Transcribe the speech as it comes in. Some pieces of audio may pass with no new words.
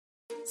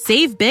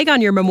Save big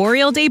on your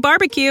Memorial Day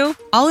barbecue,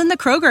 all in the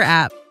Kroger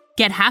app.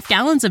 Get half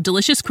gallons of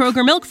delicious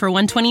Kroger milk for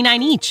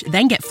 $1.29 each.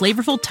 Then get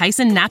flavorful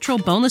Tyson natural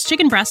boneless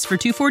chicken breasts for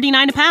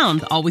 $2.49 a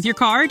pound, all with your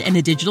card and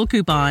a digital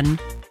coupon.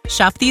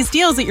 Shop these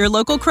deals at your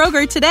local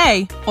Kroger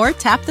today, or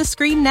tap the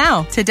screen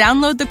now to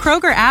download the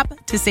Kroger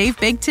app to save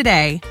big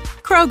today.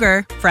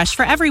 Kroger, fresh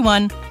for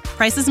everyone.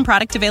 Prices and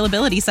product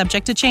availability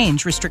subject to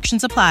change.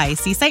 Restrictions apply.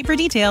 See site for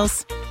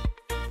details.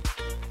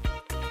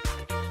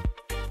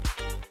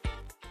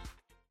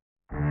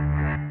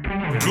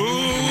 Good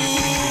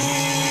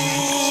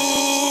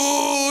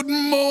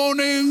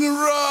morning,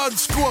 Rod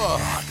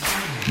Squad.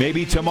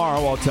 Maybe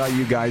tomorrow I'll tell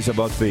you guys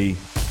about the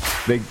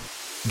big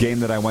game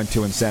that I went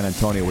to in San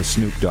Antonio with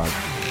Snoop Dogg.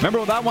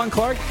 Remember that one,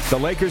 Clark? The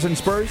Lakers and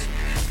Spurs?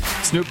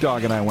 Snoop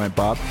Dogg and I went,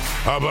 Bob.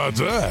 How about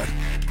that?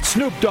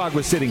 Snoop Dogg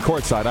was sitting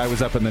courtside. I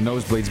was up in the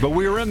nosebleeds, but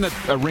we were in the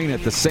arena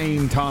at the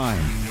same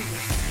time.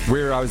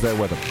 I was there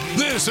with him.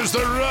 This is the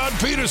Rod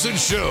Peterson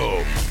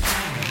Show.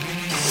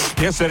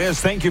 Yes, it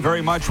is. Thank you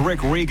very much,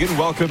 Rick Regan.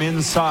 Welcome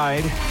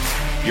inside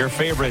your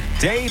favorite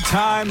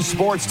daytime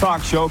sports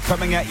talk show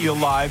coming at you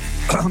live.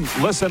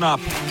 Listen up.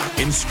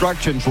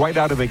 Instructions right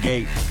out of the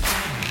gate.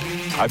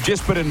 I've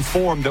just been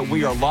informed that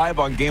we are live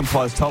on Game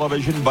Plus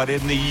Television, but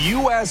in the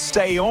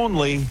USA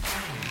only,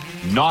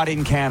 not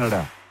in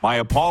Canada. My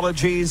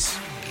apologies.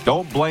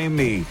 Don't blame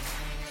me.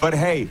 But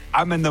hey,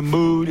 I'm in the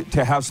mood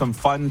to have some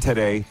fun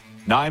today.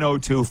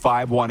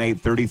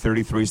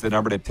 902-518-3033 is the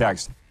number to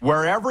text.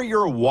 Wherever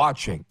you're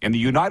watching in the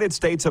United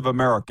States of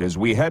America, as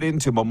we head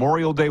into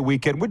Memorial Day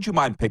weekend, would you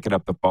mind picking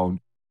up the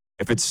phone,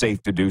 if it's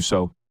safe to do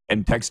so,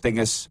 and texting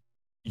us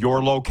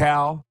your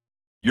locale,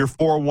 your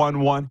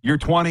 411, your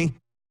 20,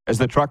 as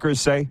the truckers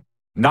say?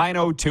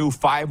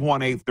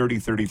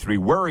 902-518-3033.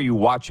 Where are you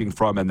watching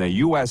from in the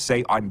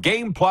USA on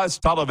Game Plus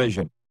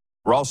Television?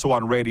 We're also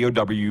on radio,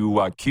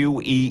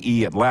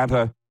 WQEE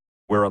Atlanta.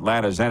 We're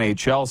Atlanta's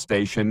NHL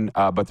station,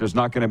 but there's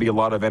not going to be a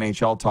lot of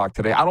NHL talk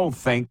today. I don't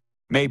think.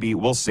 Maybe.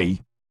 We'll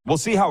see. We'll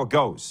see how it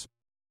goes.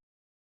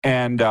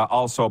 And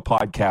also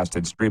podcast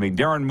and streaming.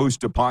 Darren Moose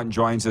DuPont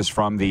joins us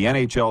from the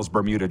NHL's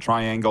Bermuda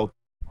Triangle.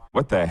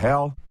 What the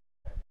hell?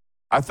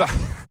 I thought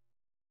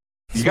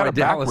you got it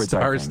backwards.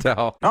 Stars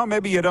tell. No,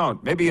 maybe you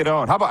don't. Maybe you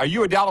don't. How about? Are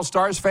you a Dallas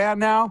Stars fan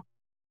now?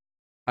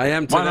 I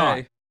am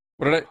today.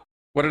 What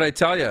did I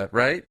tell you?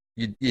 Right?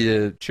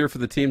 You cheer for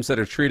the teams that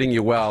are treating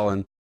you well,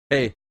 and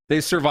hey, they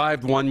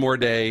survived one more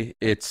day.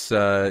 It's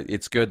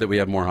good that we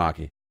have more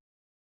hockey.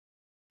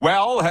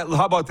 Well,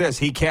 how about this?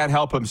 He can't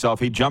help himself.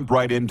 He jumped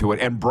right into it.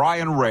 And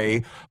Brian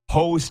Ray,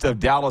 host of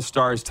Dallas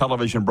Stars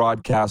television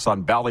broadcasts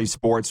on Bally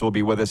Sports, will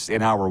be with us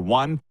in hour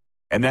one.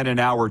 And then in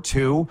hour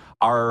two,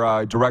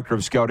 our director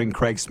of scouting,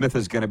 Craig Smith,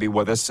 is going to be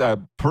with us.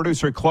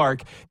 Producer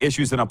Clark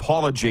issues an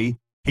apology.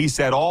 He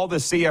said all the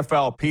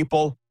CFL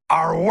people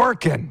are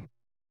working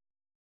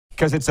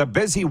because it's a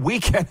busy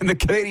weekend in the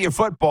Canadian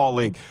Football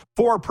League.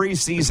 4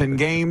 preseason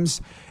games.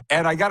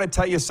 And I got to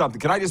tell you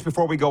something. Can I just,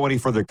 before we go any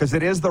further, because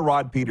it is the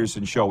Rod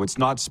Peterson Show. It's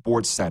not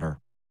Sports Center.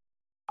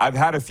 I've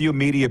had a few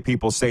media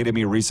people say to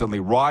me recently,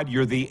 Rod,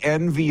 you're the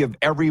envy of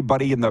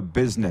everybody in the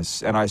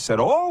business. And I said,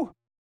 oh,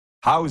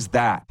 how's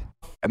that?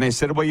 And they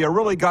said, well, you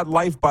really got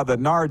life by the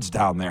nards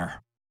down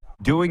there.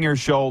 Doing your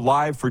show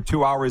live for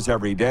 2 hours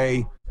every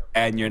day,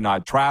 and you're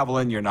not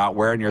traveling, you're not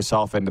wearing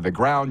yourself into the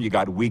ground, you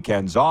got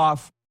weekends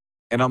off.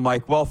 And I'm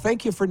like, well,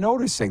 thank you for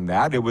noticing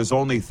that. It was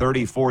only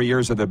 34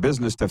 years of the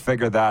business to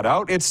figure that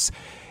out. It's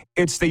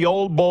the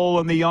old bull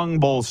and the young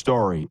bull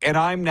story. And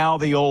I'm now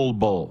the old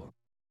bull.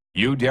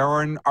 You,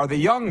 Darren, are the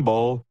young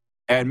bull.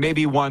 And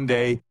maybe one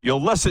day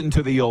you'll listen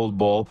to the old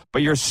bull,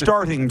 but you're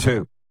starting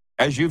to.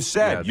 As you've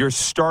said, yes. You're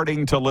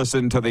starting to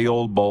listen to the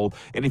old bull.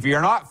 And if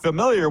you're not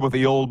familiar with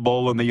the old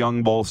bull and the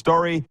young bull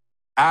story,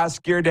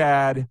 ask your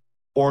dad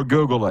or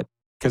Google it.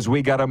 Because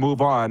we got to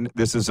move on.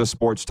 This is a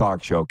sports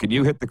talk show. Can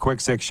you hit the quick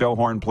six show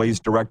horn,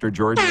 please, Director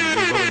George?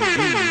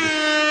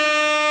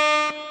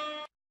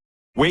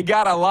 We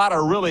got a lot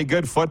of really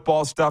good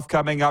football stuff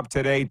coming up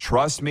today.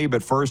 Trust me.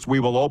 But first, we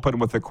will open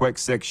with the quick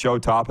six show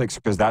topics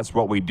because that's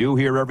what we do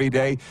here every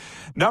day.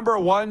 Number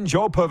one,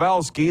 Joe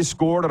Pavelski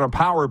scored on a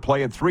power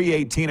play at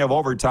 3:18 of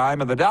overtime,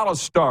 and the Dallas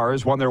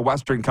Stars won their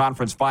Western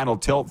Conference final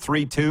tilt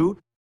 3-2.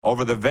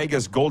 Over the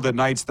Vegas Golden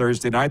Knights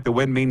Thursday night. The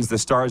win means the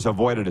Stars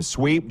avoided a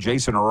sweep.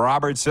 Jason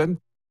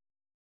Robertson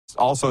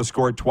also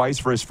scored twice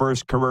for his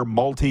first career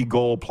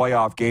multi-goal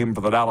playoff game for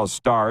the Dallas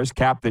Stars.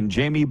 Captain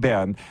Jamie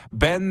Benn.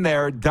 Been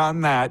there,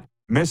 done that.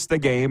 Missed the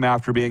game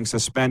after being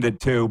suspended,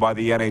 too, by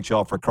the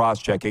NHL for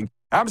cross-checking.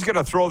 I'm just going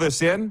to throw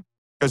this in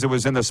because it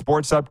was in the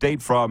sports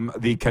update from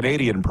the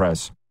Canadian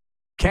press.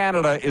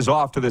 Canada is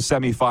off to the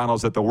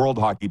semifinals at the World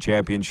Hockey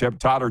Championship.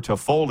 Tyler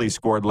Toffoli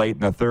scored late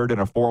in the third in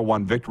a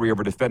 4-1 victory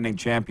over defending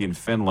champion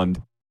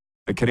Finland.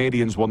 The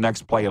Canadians will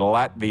next play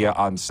Latvia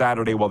on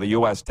Saturday while the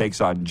U.S.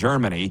 takes on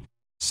Germany.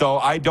 So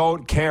I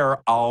don't care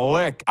a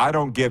lick. I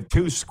don't give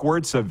 2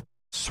 squirts of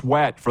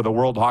sweat for the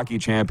World Hockey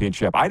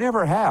Championship. I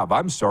never have.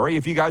 I'm sorry.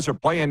 If you guys are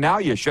playing now,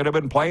 you should have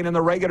been playing in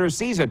the regular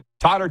season.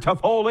 Tyler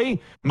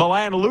Toffoli,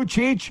 Milan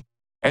Lucic,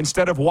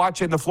 instead of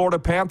watching the Florida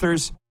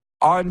Panthers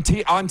on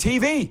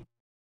TV.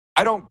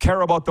 I don't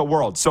care about the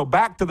world. So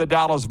back to the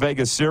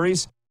Dallas-Vegas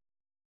series.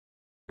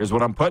 Here's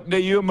what I'm putting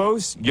to you,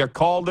 Moose. You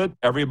called it.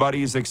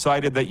 Everybody's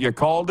excited that you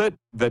called it,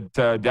 that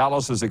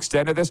Dallas has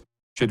extended this.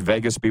 Should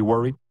Vegas be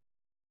worried?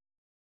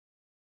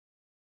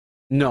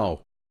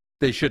 No,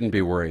 they shouldn't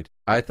be worried.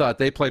 I thought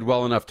they played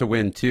well enough to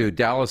win, too.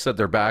 Dallas had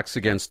their backs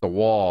against the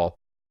wall.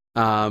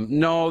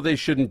 No, they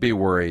shouldn't be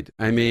worried.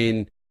 I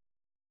mean,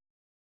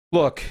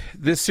 look,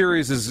 this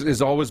series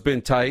has always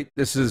been tight.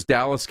 This is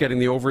Dallas getting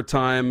the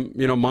overtime,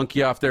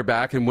 monkey off their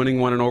back and winning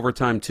one in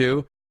overtime,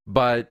 too.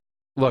 But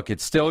look,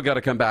 it's still got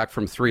to come back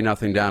from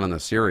 3-0 down in the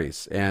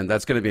series, and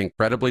that's going to be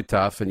incredibly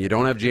tough. And you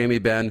don't have Jamie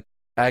Benn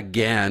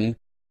again,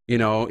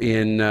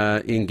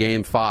 in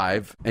Game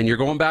 5, and you're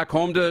going back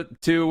home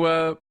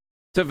to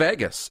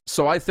Vegas.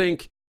 So I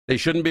think they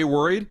shouldn't be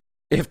worried.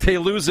 If they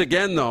lose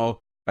again,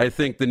 though, I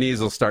think the knees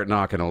will start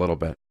knocking a little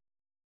bit.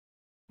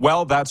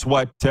 Well, that's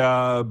what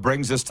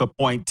brings us to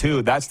point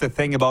 2. That's the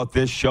thing about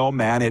this show,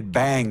 man. It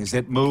bangs,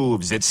 it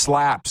moves, it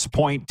slaps.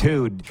 Point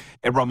 2.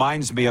 It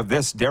reminds me of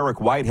this.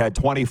 Derek White had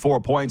 24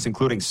 points,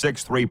 including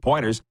 6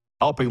 3-pointers,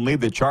 helping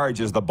lead the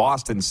charge as the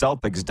Boston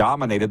Celtics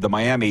dominated the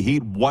Miami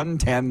Heat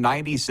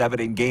 110-97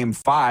 in Game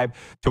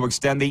 5 to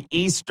extend the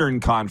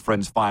Eastern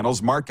Conference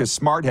Finals. Marcus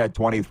Smart had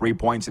 23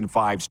 points and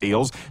 5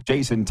 steals.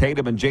 Jason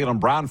Tatum and Jaylen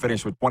Brown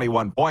finished with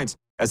 21 points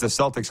as the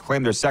Celtics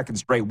claimed their second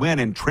straight win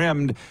and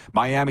trimmed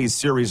Miami's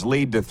series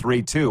lead to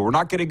 3-2. We're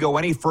not going to go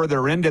any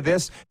further into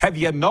this. Have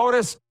you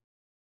noticed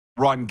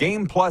we're on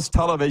Game Plus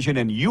television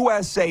in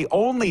USA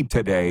only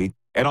today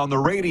and on the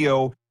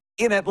radio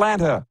in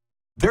Atlanta?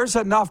 There's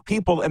enough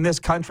people in this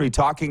country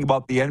talking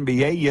about the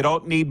NBA. You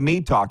don't need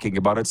me talking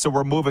about it. So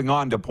we're moving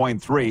on to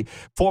point 3.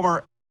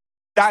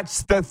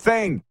 That's the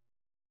thing.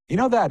 You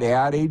know that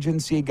ad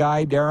agency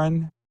guy,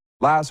 Darren,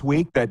 last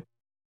week that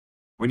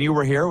when you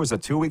were here, was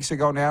it 2 weeks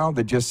ago now,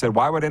 that just said,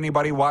 why would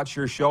anybody watch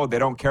your show? They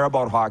don't care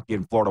about hockey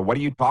in Florida. What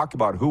do you talk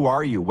about? Who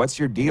are you? What's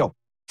your deal?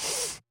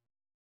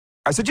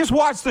 I said, just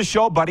watch the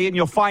show, buddy, and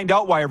you'll find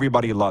out why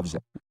everybody loves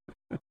it.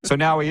 So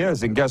now he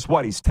is. And guess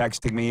what? He's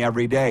texting me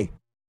every day.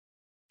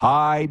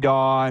 Hi,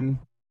 Don.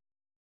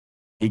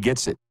 He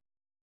gets it.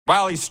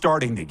 Well, he's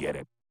starting to get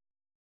it.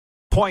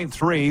 Point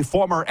 3,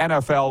 former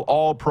NFL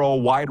All-Pro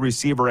wide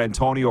receiver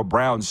Antonio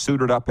Brown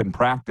suited up in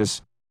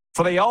practice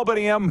for the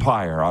Albany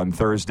Empire on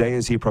Thursday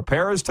as he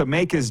prepares to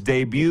make his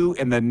debut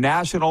in the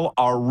National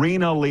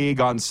Arena League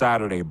on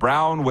Saturday.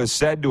 Brown was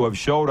said to have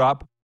showed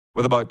up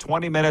with about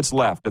 20 minutes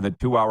left in the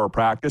 2-hour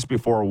practice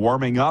before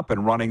warming up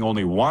and running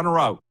only one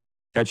route,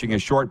 catching a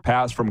short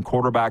pass from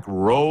quarterback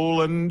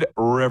Roland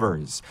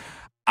Rivers.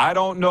 I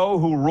don't know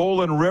who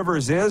Roland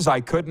Rivers is.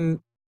 I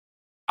wouldn't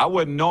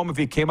know him if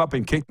he came up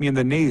and kicked me in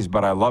the knees,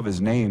 but I love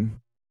his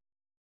name.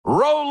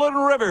 Roland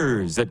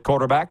Rivers at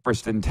quarterback,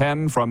 1st and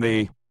 10 from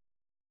the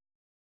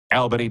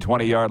Albany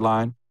 20-yard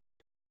line.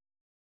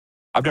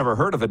 I've never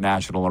heard of the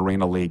National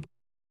Arena League.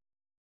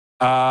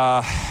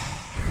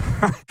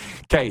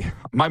 Okay,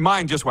 my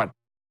mind just went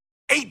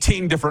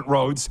 18 different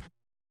roads.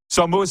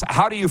 So, Moose,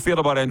 how do you feel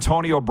about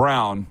Antonio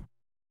Brown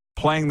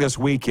playing this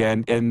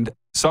weekend in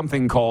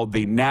something called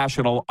the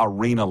National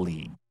Arena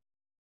League?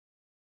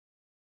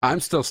 I'm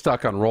still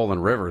stuck on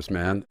Roland Rivers,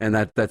 man, and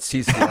that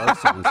CCR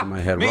song's in my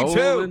head.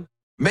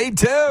 Me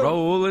too.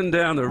 Rolling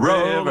down the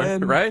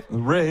river, right?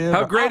 River.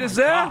 How great is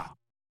that? God.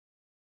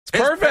 It's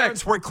perfect. His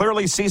parents were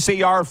clearly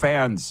CCR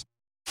fans.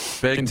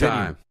 Big Continue.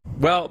 time.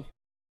 Well,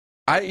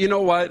 you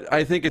know what?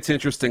 I think it's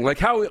interesting. Like,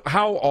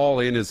 how all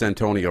in is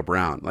Antonio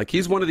Brown? Like,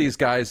 he's one of these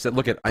guys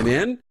that, I'm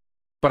in,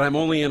 but I'm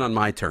only in on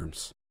my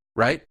terms,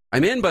 right?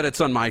 I'm in, but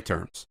it's on my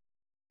terms.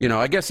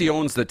 I guess he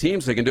owns the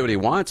team, so he can do what he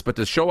wants, but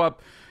to show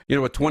up,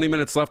 with 20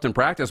 minutes left in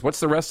practice, what's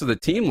the rest of the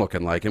team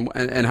looking like?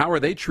 And how are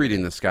they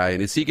treating this guy?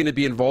 And is he going to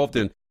be involved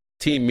in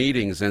team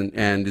meetings?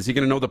 And is he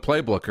going to know the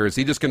playbook? Or is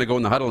he just going to go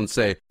in the huddle and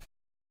say,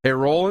 hey,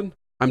 Roland,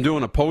 I'm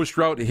doing a post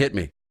route, hit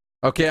me.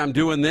 Okay, I'm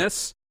doing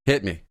this,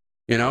 hit me,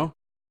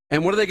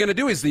 And what are they going to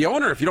do? He's the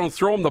owner. If you don't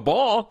throw him the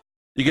ball,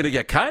 you're going to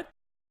get cut.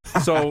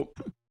 So,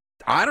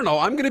 I don't know.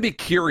 I'm going to be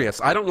curious.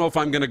 I don't know if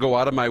I'm going to go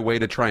out of my way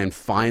to try and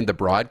find the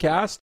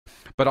broadcast,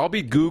 but I'll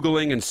be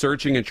Googling and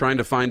searching and trying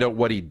to find out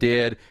what he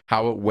did,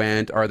 how it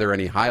went. Are there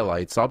any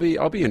highlights? I'll be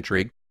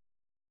intrigued.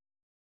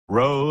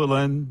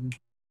 Roland.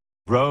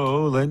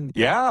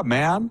 Yeah,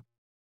 man.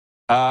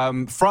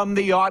 From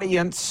the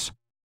audience,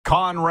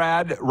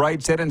 Conrad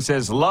writes in and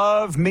says,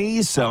 love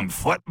me some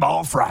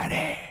Football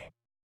Friday.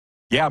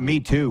 Yeah, me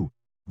too.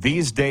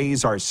 These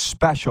days are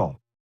special.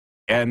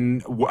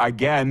 And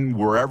again,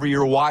 wherever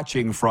you're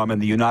watching from in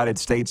the United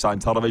States on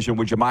television,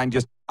 would you mind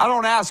I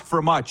don't ask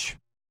for much.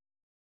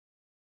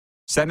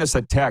 Send us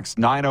a text,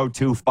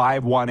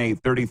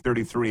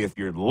 902-518-3033. If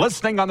you're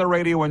listening on the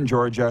radio in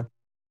Georgia,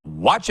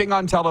 watching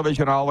on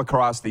television all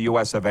across the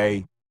US of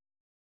A,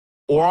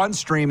 or on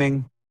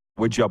streaming,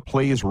 would you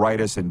please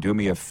write us and do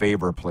me a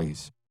favor,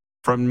 please?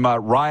 From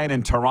Ryan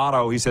in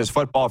Toronto, he says,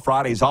 Football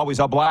Friday is always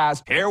a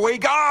blast. Here we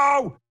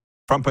go!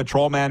 From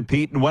Patrolman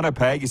Pete in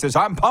Winnipeg, he says,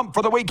 I'm pumped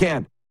for the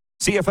weekend.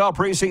 CFL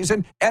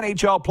preseason,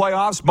 NHL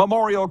playoffs,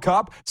 Memorial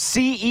Cup,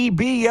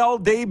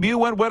 CEBL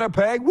debut in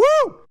Winnipeg.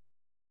 Woo!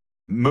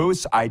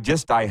 Moose, I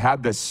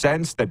had the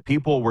sense that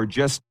people were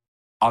just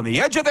on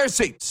the edge of their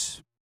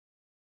seats.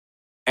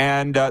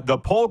 And the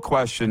poll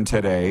question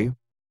today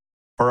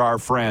for our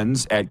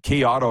friends at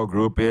Key Auto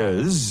Group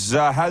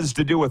has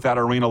to do with that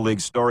Arena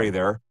League story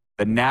there,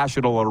 the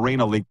National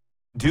Arena League.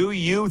 Do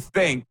you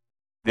think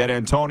that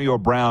Antonio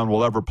Brown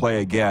will ever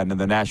play again in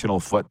the National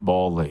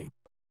Football League?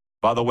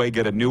 By the way,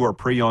 get a newer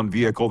pre-owned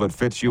vehicle that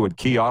fits you at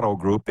Key Auto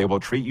Group. They will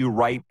treat you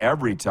right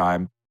every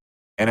time,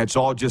 and it's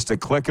all just a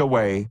click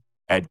away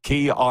at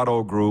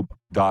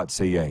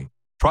keyautogroup.ca.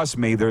 Trust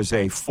me, there's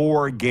a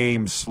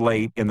 4-game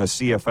slate in the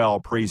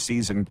CFL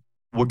preseason.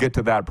 We'll get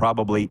to that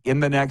probably in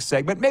the next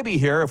segment. Maybe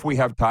here if we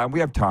have time. We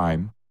have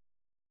time.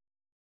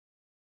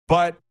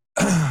 But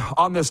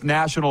on this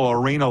National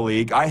Arena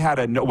League, I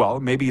had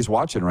maybe he's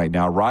watching right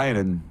now.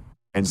 Ryan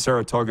in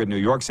Saratoga, New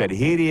York said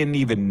he didn't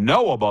even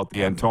know about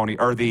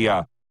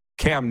the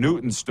Cam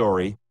Newton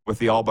story with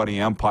the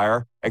Albany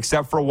Empire,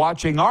 except for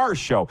watching our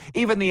show.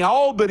 Even the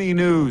Albany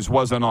News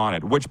wasn't on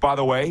it, which, by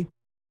the way,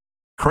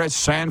 Chris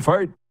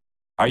Sanford,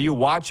 are you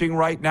watching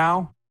right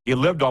now? He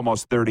lived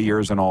almost 30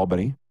 years in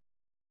Albany.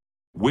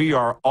 We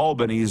are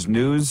Albany's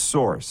news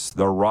source,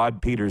 the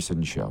Rod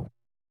Peterson Show.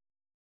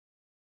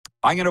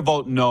 I'm going to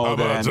vote no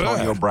that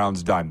Antonio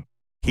Brown's done.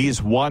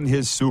 He's won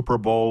his Super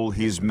Bowl.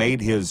 He's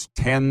made his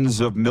tens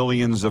of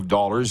millions of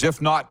dollars,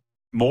 if not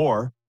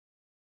more.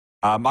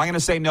 I'm going to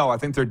say no. I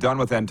think they're done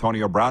with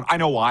Antonio Brown. I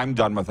know I'm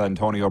done with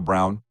Antonio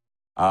Brown.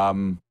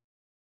 As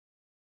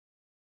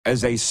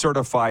a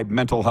certified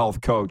mental health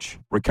coach,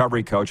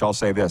 recovery coach, I'll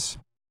say this.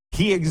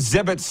 He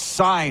exhibits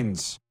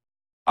signs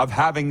of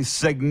having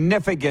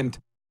significant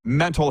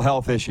mental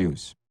health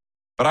issues.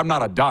 But I'm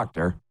not a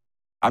doctor.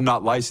 I'm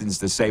not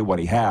licensed to say what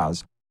he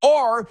has.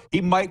 Or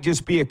he might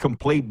just be a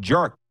complete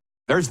jerk.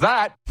 There's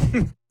that.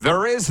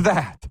 There is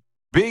that.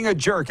 Being a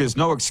jerk is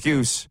no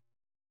excuse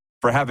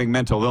for having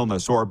mental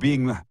illness, or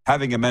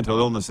having a mental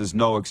illness is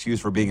no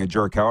excuse for being a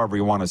jerk, however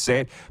you want to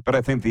say it. But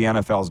I think the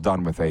NFL's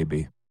done with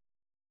AB.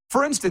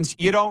 For instance,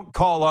 you don't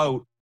call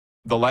out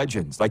the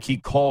legends like he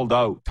called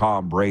out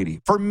Tom Brady.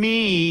 For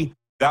me,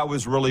 that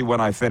was really when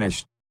I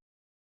finished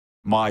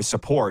my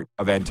support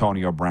of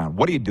Antonio Brown.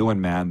 What are you doing,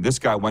 man? This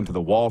guy went to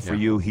the wall for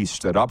you. He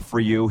stood up for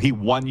you. He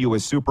won you a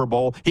Super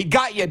Bowl. He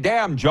got you a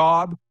damn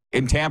job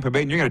in Tampa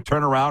Bay, and you're going to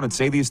turn around and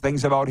say these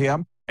things about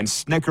him and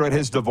snicker at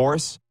his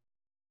divorce?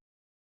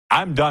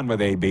 I'm done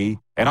with AB,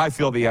 and I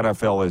feel the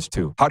NFL is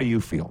too. How do you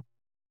feel?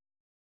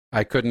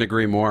 I couldn't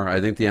agree more.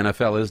 I think the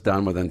NFL is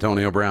done with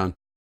Antonio Brown.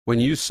 When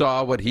you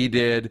saw what he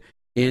did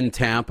in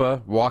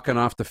Tampa, walking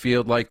off the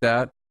field like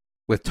that,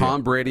 with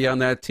Tom Brady on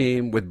that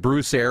team, with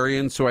Bruce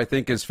Arians, who I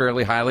think is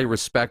fairly highly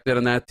respected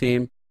on that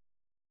team,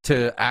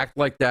 to act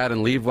like that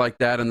and leave like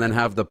that and then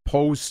have the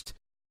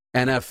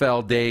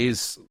post-NFL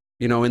days,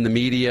 in the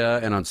media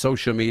and on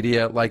social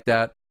media like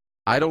that,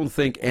 I don't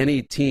think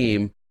any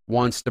team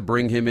wants to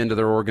bring him into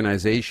their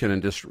organization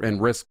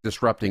and risk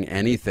disrupting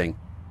anything.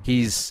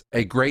 He's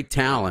a great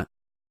talent.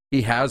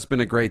 He has been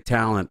a great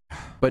talent,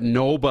 but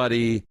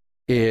nobody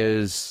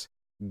is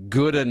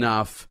good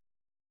enough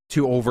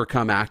to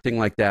overcome acting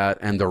like that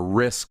and the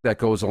risk that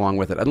goes along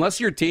with it. Unless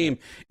your team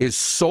is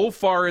so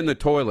far in the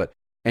toilet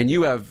and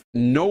you have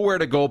nowhere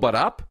to go but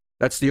up,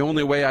 that's the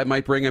only way I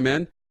might bring him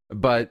in.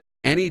 But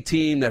any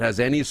team that has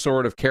any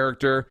sort of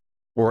character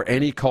or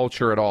any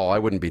culture at all, I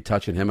wouldn't be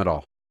touching him at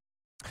all.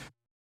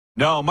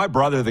 No, my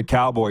brother, the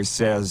Cowboy,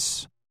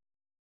 says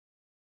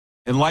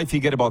in life you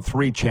get about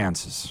 3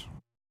 chances.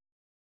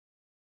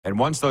 And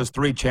once those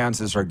 3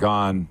 chances are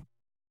gone,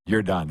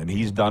 you're done. And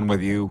he's done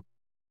with you.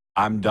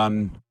 I'm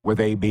done with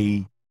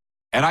AB.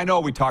 And I know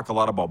we talk a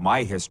lot about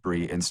my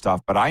history and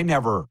stuff, but I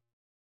never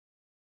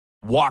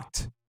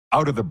walked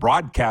out of the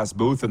broadcast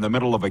booth in the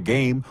middle of a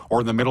game or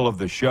in the middle of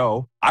the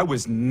show. I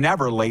was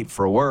never late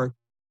for work.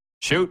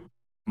 Shoot,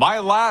 my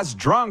last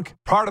drunk,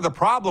 part of the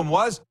problem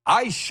was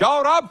I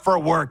showed up for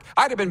work.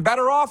 I'd have been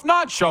better off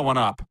not showing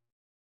up.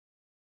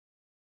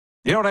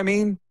 You know what I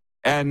mean?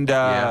 And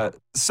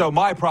so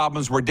my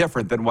problems were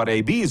different than what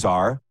AB's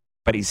are,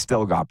 but he's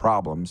still got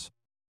problems.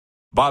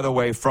 By the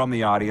way, from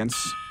the audience,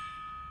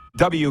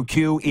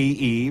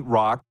 WQEE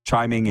Rock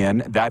chiming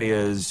in. That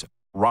is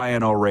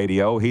Ryan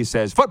O'Radio. He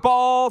says,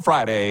 Football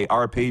Friday,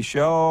 RP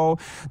show.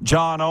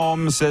 John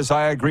Ohm says,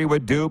 I agree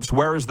with Dupes.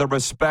 Where's the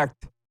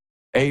respect,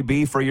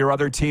 AB, for your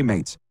other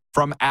teammates?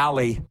 From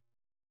Allie.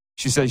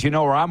 She says, you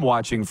know where I'm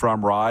watching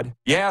from, Rod?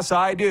 Yes,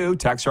 I do.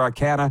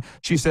 Texarkana.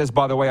 She says,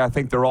 by the way, I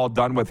think they're all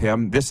done with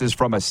him. This is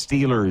from a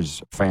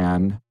Steelers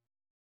fan.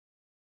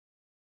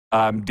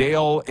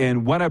 Dale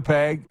in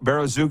Winnipeg.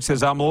 Barazook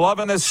says, I'm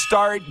loving the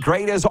start.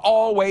 Great as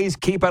always.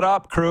 Keep it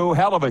up, crew.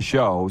 Hell of a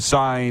show.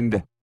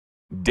 Signed,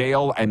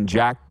 Dale and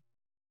Jack.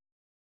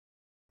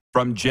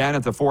 From Jen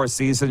at the Four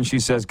Seasons, she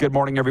says, good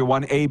morning,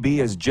 everyone. AB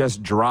is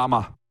just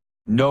drama.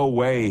 No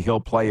way he'll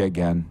play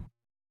again.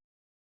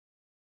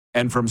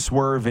 And from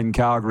Swerve in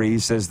Calgary, he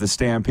says the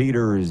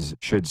Stampeders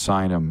should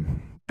sign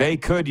him. They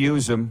could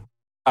use him.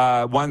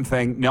 one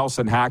thing,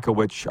 Nelson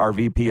Hakowicz, our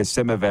VP of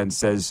Sim Events,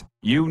 says,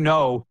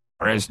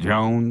 Chris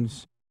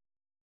Jones.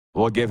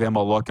 We'll give him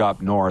a look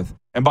up north.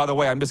 And by the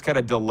way, I'm just kind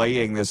of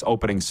delaying this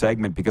opening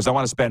segment because I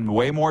want to spend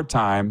way more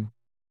time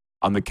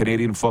on the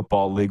Canadian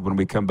Football League when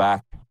we come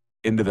back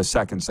into the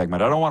second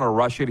segment. I don't want to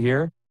rush it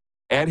here.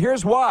 And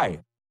here's why.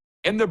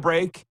 In the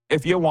break,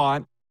 if you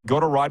want, go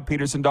to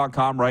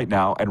rodpeterson.com right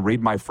now and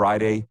read my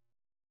Friday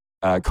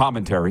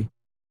commentary,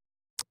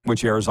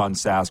 which airs on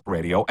Sask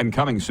Radio and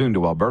coming soon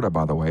to Alberta,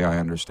 by the way, I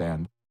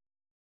understand.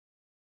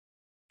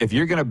 If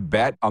you're going to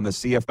bet on the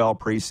CFL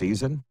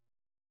preseason,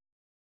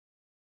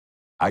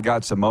 I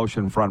got some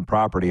oceanfront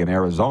property in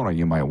Arizona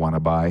you might want to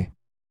buy.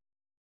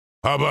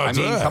 How about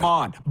that? Come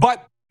on.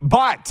 But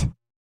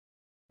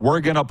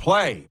we're going to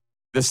play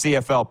the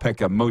CFL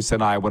Pick'em, Moose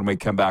and I, when we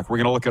come back. We're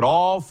going to look at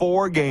all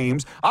 4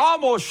 games. I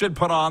almost should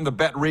put on the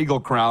Bet Regal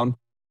crown,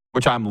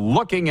 which I'm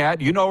looking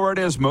at. You know where it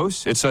is,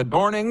 Moose. It's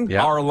adorning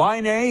our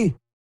line A.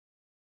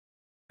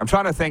 I'm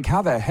trying to think,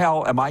 how the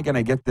hell am I going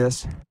to get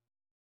this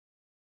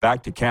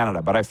back to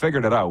Canada? But I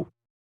figured it out.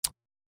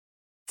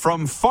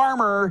 From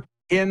Farmer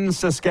in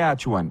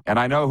Saskatchewan, and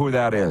I know who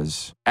that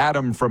is,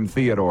 Adam from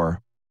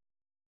Theodore.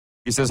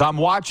 He says, I'm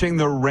watching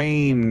the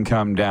rain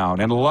come down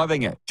and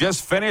loving it.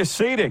 Just finished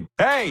seeding.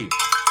 Hey,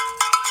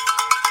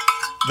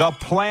 the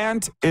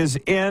plant is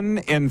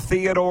in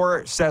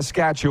Theodore,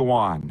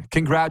 Saskatchewan.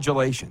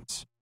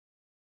 Congratulations.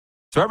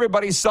 So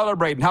everybody's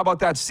celebrating. How about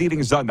that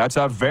seeding's done? That's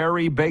a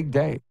very big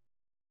day.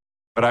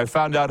 But I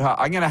found out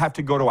I'm going to have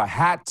to go to a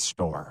hat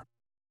store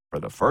for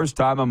the first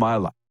time in my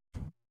life.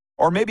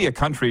 Or maybe a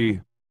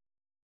country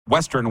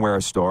Western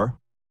wear store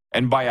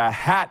and buy a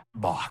hat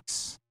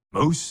box,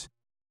 Moose.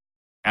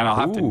 And I'll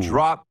have to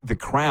drop the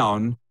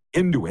crown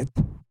into it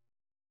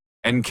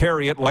and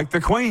carry it like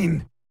the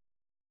Queen.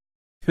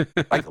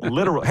 Like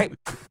literal. Hey,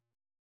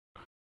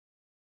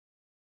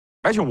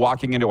 imagine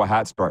walking into a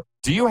hat store.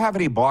 Do you have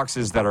any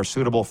boxes that are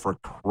suitable for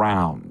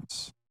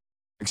crowns?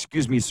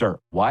 Excuse me, sir.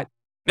 What?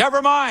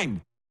 Never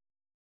mind.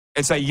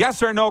 It's a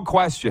yes or no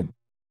question.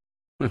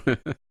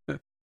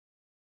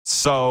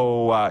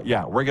 So,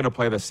 we're going to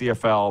play the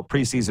CFL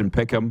preseason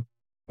pick'em.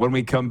 When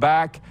we come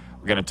back,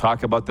 we're going to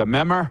talk about the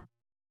Memmer.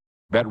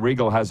 Bet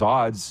Regal has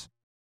odds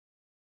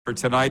for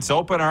tonight's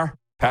opener.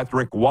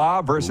 Patrick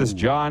Roy versus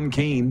John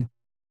Keane.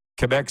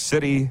 Quebec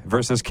City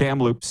versus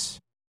Kamloops.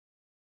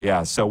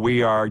 Yeah, so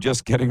we are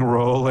just getting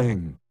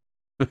rolling.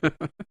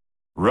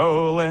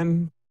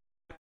 rolling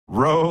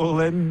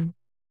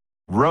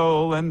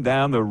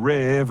down the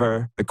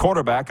river. The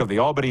quarterback of the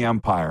Albany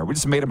Empire. We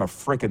just made him a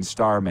freaking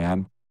star,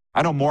 man.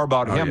 I know more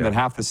about him than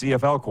half the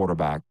CFL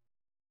quarterback.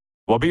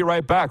 We'll be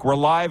right back. We're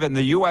live in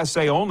the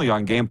USA only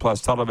on Game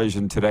Plus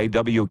Television today,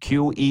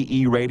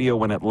 WQEE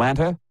Radio in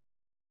Atlanta.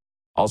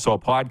 Also a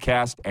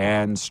podcast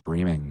and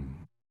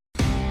streaming.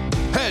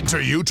 Head to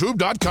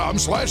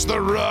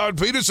youtube.com/The Rod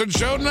Peterson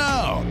Show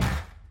now.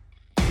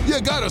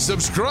 You gotta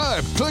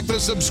subscribe. Click the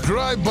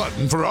subscribe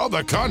button for all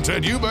the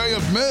content you may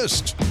have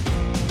missed.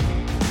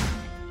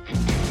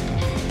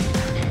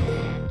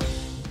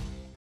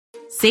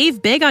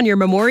 Save big on your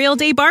Memorial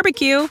Day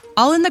barbecue,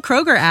 all in the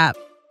Kroger app.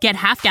 Get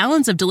half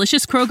gallons of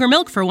delicious Kroger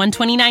milk for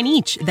 $1.29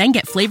 each. Then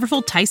get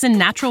flavorful Tyson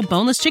natural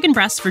boneless chicken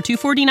breasts for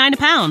 $2.49 a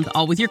pound,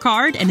 all with your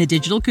card and a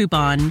digital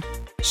coupon.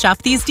 Shop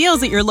these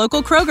deals at your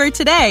local Kroger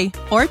today,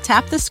 or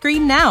tap the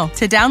screen now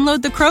to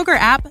download the Kroger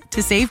app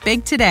to save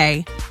big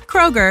today.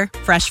 Kroger,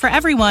 fresh for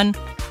everyone.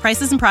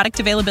 Prices and product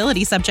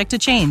availability subject to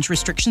change.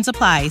 Restrictions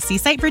apply. See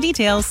site for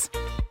details.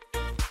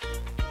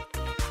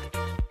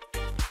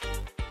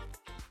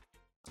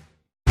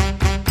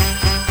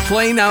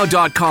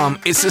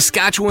 PlayNow.com is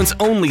Saskatchewan's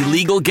only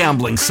legal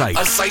gambling site.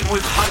 A site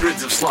with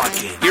hundreds of slot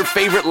games, your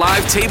favorite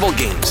live table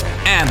games,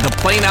 and the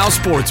PlayNow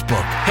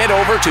Sportsbook. Head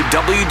over to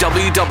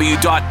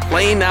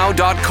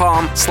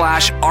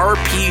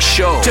www.playnow.com/RP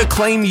Show to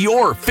claim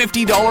your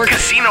 $50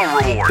 casino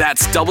reward.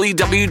 That's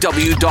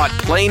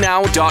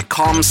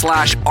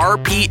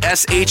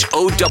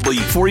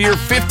www.playnow.com/RPSHOW for your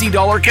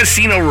 $50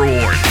 casino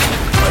reward.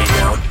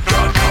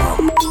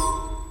 PlayNow.com.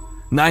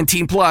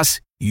 19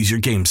 plus. Use your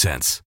game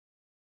sense.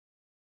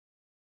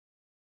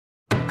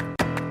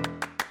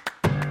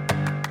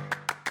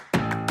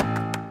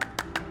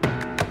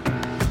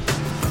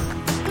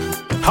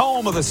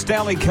 Home of the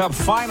Stanley Cup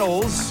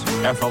Finals,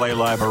 FLA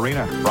Live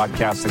Arena,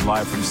 broadcasting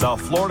live from South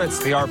Florida. It's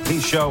the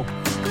RP Show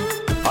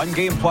on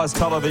Game Plus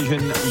Television,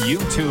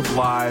 YouTube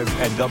Live,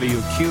 and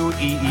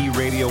WQEE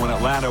Radio in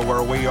Atlanta,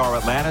 where we are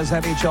Atlanta's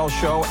NHL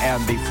show,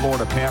 and the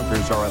Florida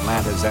Panthers are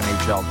Atlanta's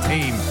NHL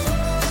team.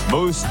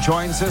 Moose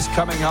joins us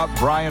coming up.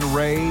 Brian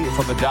Ray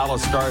from the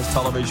Dallas Stars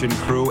television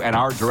crew and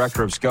our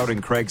director of scouting,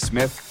 Craig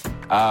Smith.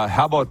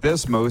 How about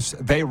this, Moose?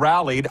 They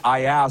rallied.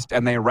 I asked,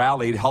 and they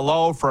rallied.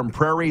 Hello from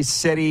Prairie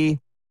City,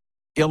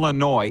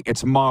 Illinois.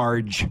 It's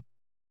Marge.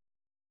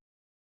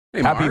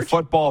 Hey, Happy Marge.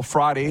 Football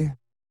Friday.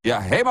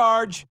 Yeah. Hey,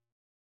 Marge.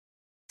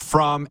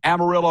 From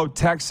Amarillo,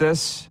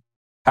 Texas.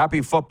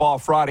 Happy Football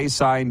Friday.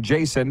 Signed,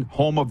 Jason,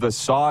 home of the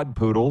Sod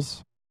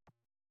Poodles.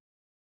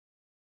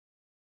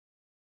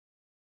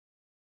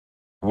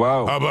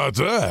 Whoa. How about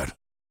that?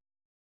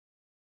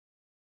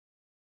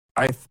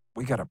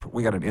 We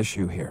got an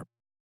issue here.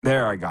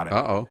 There, I got it.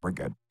 Uh-oh. We're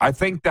good. I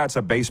think that's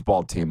a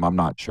baseball team. I'm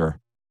not sure.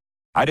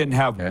 I didn't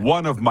have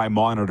one of my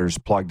monitors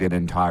plugged in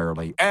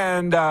entirely.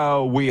 And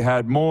we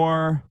had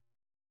more.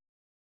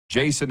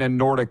 Jason in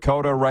North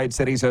Dakota writes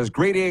that he says,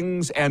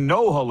 greetings and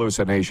no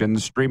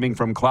hallucinations, streaming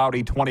from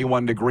cloudy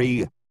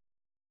 21-degree.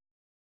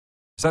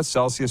 Is that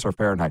Celsius or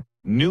Fahrenheit?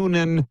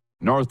 Noonan,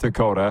 North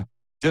Dakota.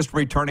 Just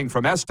returning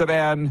from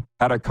Estevan,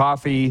 had a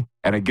coffee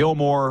and a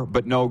Gilmore,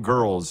 but no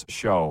girls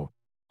show.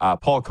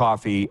 Paul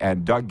Coffey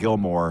and Doug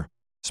Gilmore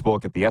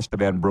spoke at the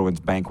Estevan Bruins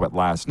banquet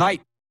last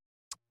night.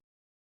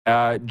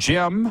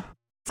 Jim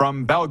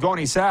from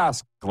Balgoni,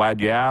 Sask, glad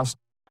you asked,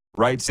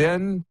 writes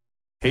in.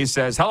 He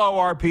says, hello,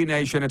 RP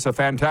Nation. It's a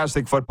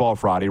fantastic football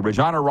Friday.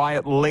 Regina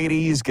Riot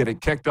ladies get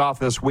it kicked off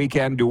this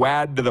weekend to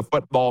add to the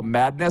football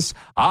madness.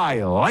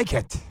 I like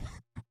it.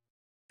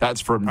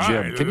 That's from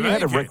Jim. Can you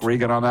hit a Rick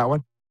Regan on that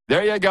one?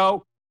 There you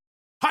go.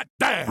 Hot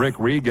damn. Rick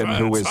Regan,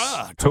 who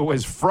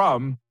is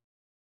from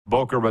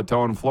Boca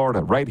Raton,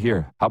 Florida, right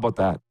here. How about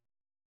that?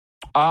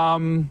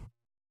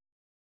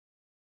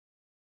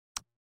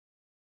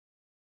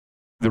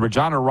 The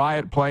Regina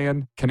Riot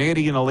playing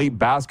Canadian Elite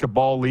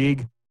Basketball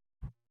League.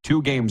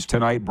 2 games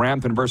tonight,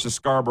 Brampton versus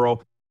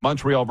Scarborough,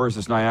 Montreal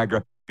versus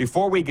Niagara.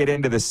 Before we get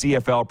into the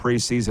CFL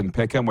preseason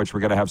pick'em, which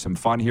we're going to have some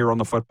fun here on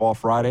the Football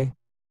Friday,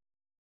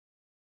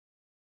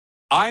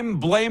 I'm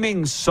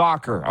blaming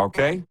soccer,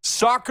 okay?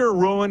 Soccer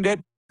ruined it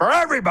for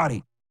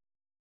everybody.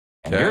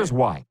 And here's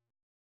why.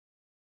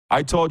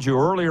 I told you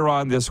earlier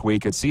on this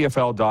week at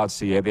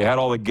CFL.ca, they had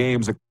all the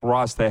games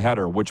across the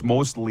header, which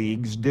most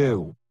leagues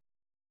do.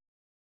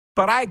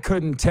 But I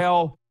couldn't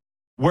tell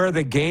where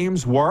the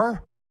games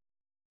were.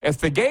 If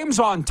the game's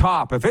on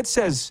top, if it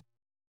says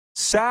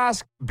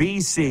Sask,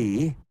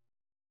 BC,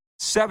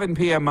 7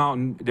 p.m.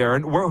 Mountain,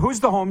 Darren, who's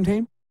the home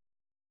team?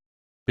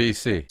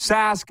 BC.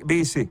 Sask,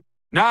 BC.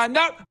 No.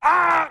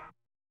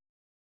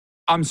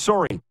 I'm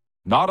sorry.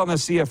 Not on the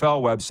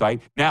CFL website.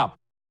 Now,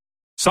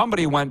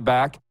 somebody went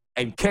back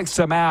and kicked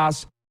some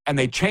ass, and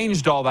they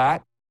changed all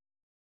that.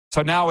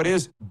 So now it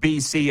is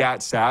BC at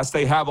Sask.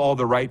 They have all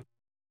the right.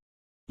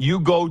 You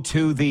go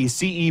to the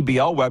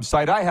CEBL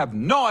website. I have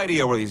no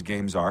idea where these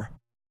games are.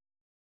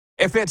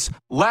 If it's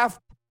left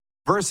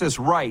versus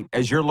right,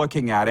 as you're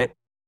looking at it,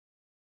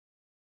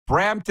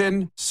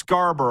 Brampton,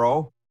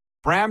 Scarborough.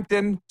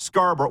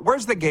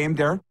 Where's the game,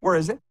 Darren? Where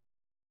is it?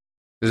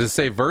 Does it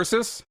say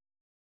versus?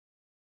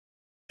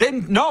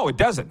 No, it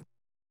doesn't. It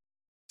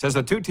says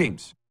the 2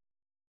 teams.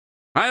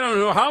 I don't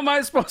know. How am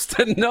I supposed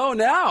to know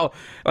now?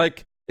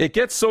 Like, it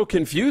gets so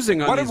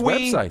confusing on these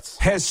websites.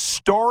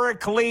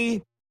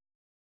 Historically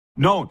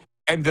known.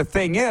 And the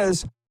thing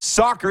is,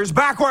 soccer's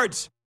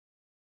backwards.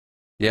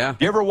 Yeah.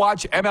 You ever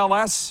watch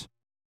MLS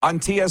on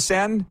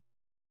TSN?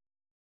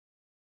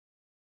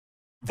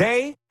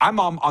 I'm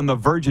on the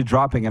verge of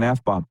dropping an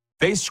F-bomb.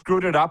 They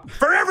screwed it up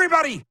for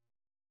everybody.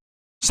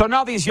 So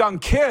now these young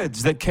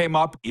kids that came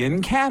up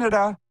in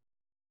Canada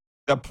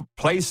that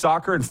play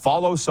soccer and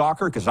follow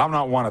soccer, because I'm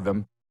not one of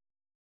them,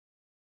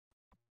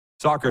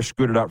 soccer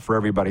screwed it up for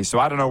everybody. So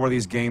I don't know where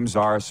these games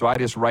are, so I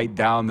just write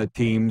down the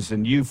teams,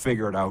 and you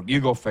figure it out. You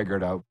go figure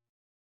it out.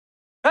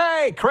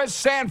 Hey, Chris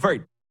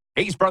Sanford.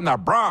 He's from the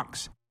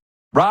Bronx.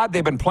 Rod,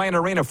 they've been playing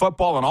arena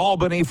football in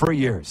Albany for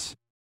years.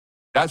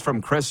 That's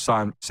from Chris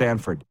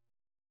Sanford.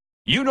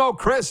 You know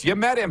Chris. You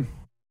met him.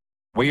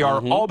 We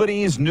are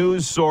Albany's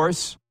news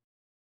source,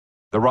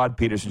 the Rod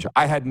Peterson Show.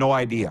 I had no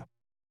idea.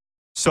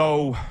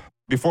 So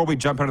before we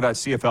jump into that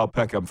CFL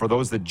pick'em, for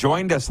those that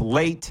joined us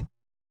late,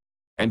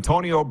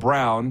 Antonio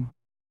Brown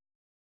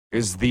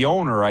is the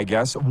owner, I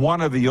guess, one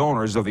of the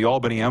owners of the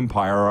Albany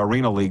Empire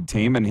Arena League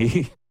team, and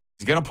he's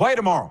going to play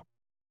tomorrow.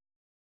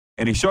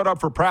 And he showed up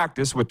for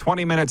practice with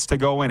 20 minutes to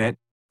go in it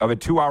of a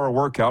 2-hour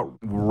workout,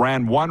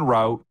 ran 1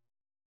 route,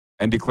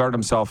 and declared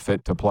himself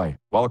fit to play.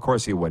 Well, of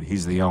course he would.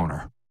 He's the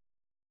owner.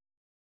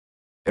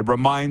 It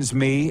reminds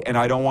me, and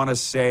I don't want to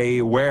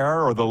say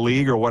where or the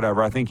league or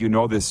whatever. I think you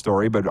know this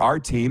story, but our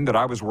team that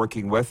I was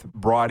working with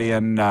brought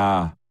in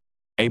a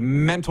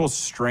mental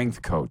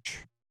strength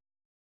coach.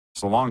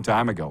 It's a long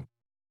time ago.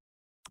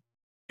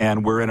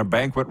 And we're in a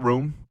banquet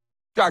room,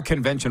 a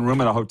convention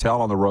room in a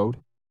hotel on the road.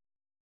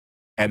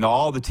 And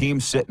all the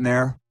teams sitting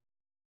there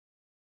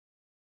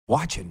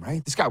watching,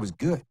 right? This guy was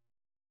good.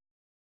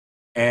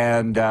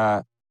 And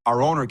our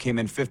owner came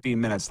in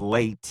 15 minutes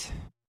late.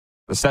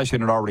 The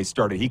session had already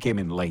started. He came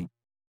in late.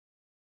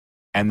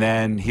 And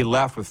then he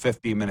left with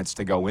 15 minutes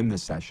to go in the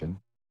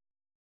session.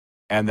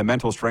 And the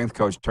mental strength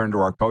coach turned to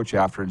our coach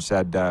after and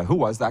said, who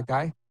was that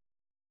guy?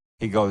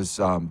 He goes,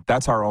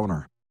 that's our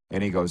owner.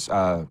 And he goes,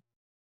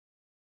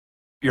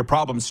 your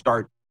problems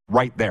start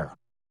right there.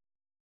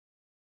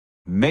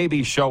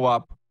 Maybe show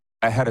up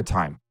ahead of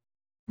time.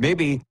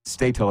 Maybe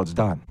stay till it's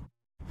done.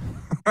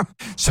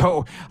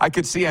 So I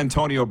could see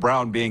Antonio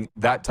Brown being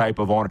that type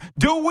of owner.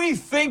 Do we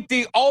think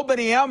the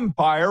Albany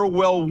Empire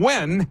will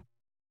win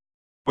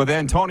with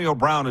Antonio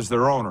Brown as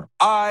their owner?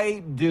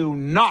 I do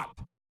not.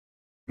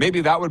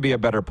 Maybe that would be a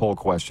better poll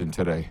question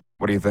today.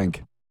 What do you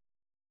think?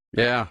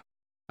 Yeah,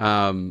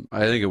 I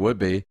think it would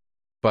be.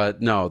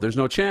 But no, there's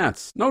no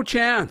chance. No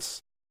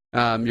chance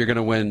you're going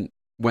to win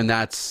when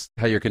that's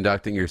how you're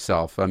conducting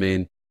yourself. I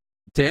mean,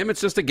 to him,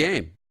 it's just a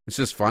game. It's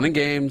just fun and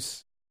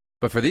games.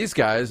 But for these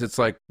guys, it's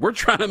like, we're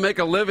trying to make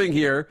a living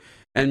here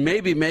and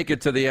maybe make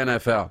it to the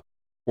NFL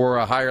or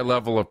a higher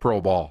level of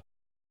pro ball.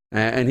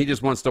 And he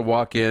just wants to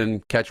walk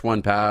in, catch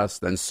one pass,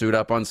 then suit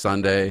up on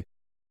Sunday.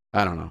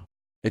 I don't know.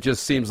 It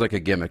just seems like a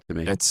gimmick to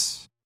me.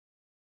 It's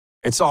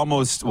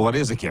almost, well, it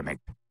is a gimmick.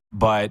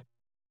 But,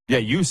 yeah,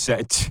 you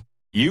said,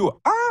 you're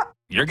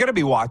going to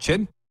be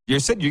watching. You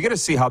said you're going to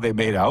see how they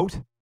made out.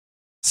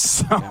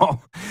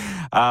 So,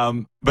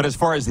 but as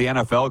far as the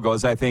NFL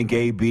goes, I think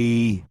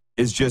AB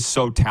is just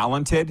so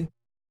talented.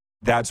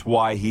 That's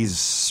why he's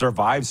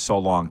survived so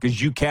long,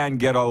 because you can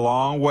get a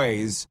long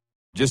ways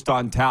just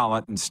on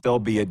talent and still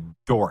be a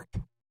dork.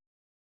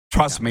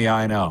 Trust me,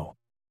 I know.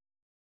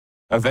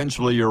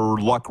 Eventually your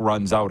luck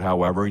runs out,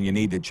 however, and you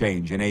need to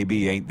change, and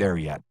AB ain't there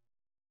yet.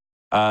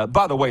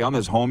 By the way, on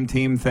this home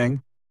team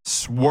thing,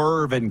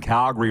 Swerve in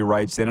Calgary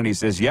writes in and he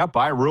says, yep,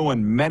 I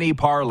ruined many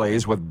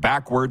parlays with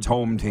backwards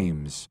home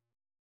teams.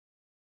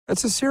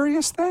 That's a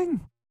serious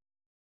thing.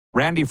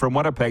 Randy from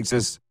Winnipeg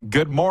says,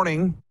 good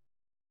morning.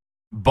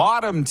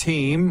 Bottom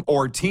team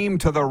or team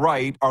to the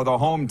right are the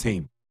home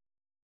team,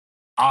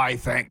 I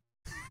think.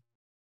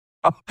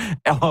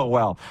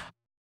 LOL.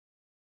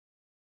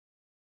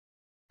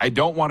 I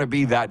don't want to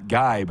be that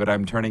guy, but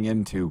I'm turning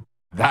into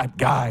that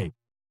guy.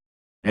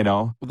 You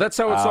know? Well, that's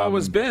how it's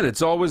always been.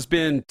 It's always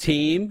been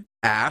team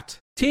at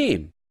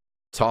team.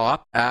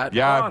 Top at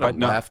bottom, but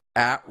no, left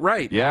at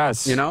right.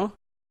 Yes. You know?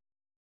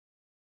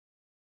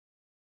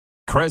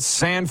 Chris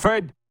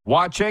Sanford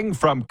watching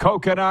from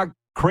Coconut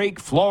Creek,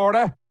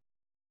 Florida.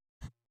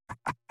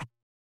 I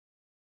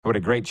had a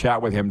great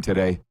chat with him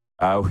today.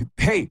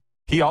 Hey,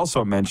 he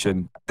also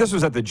mentioned, this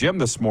was at the gym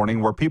this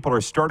morning where people are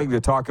starting to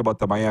talk about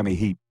the Miami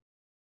Heat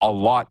a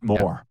lot more.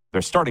 Yeah.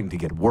 They're starting to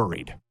get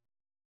worried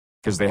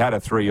because they had a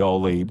 3-0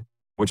 lead,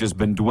 which has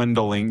been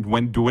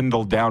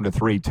dwindled down to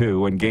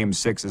 3-2, and Game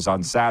 6 is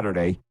on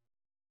Saturday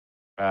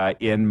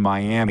in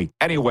Miami.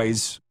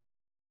 Anyways,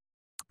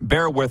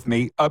 bear with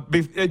me.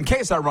 In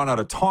case I run out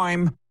of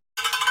time,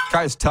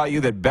 guys, tell you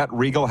that Bet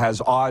Regal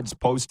has odds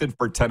posted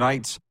for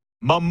tonight's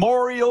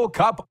Memorial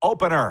Cup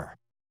opener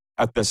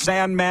at the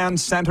Sandman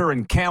Center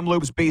in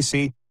Kamloops,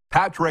 BC.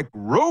 Patrick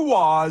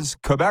Roy's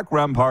Quebec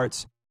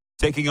Remparts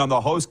taking on the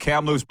host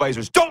Kamloops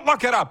Blazers. Don't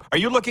look it up. Are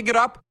you looking it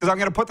up? Because I'm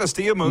going to put this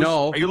to you, Moose.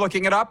 No. Are you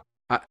looking it up?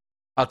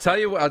 I'll tell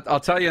you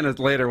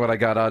later what I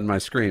got on my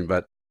screen,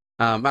 but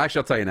actually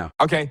I'll tell you now.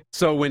 Okay.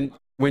 So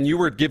when you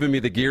were giving me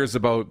the gears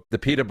about the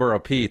Peterborough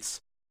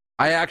Petes,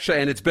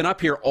 and it's been up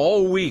here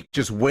all week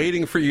just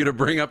waiting for you to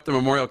bring up the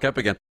Memorial Cup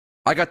again.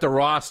 I got the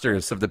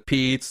rosters of the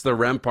Petes, the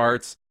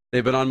Remparts.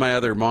 They've been on my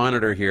other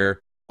monitor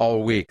here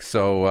all week.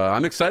 So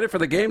I'm excited for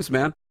the games,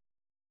 man.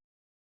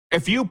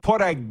 If you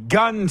put a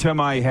gun to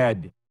my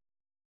head,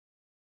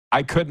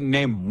 I couldn't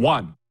name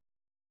one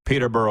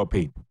Peterborough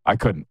Pete. I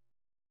couldn't.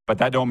 But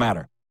that don't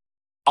matter.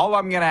 All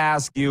I'm going to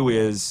ask you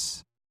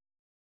is,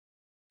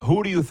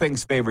 who do you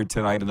think's favored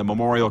tonight in the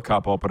Memorial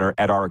Cup opener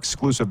at our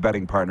exclusive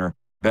betting partner,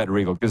 Bet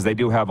Regal? Because they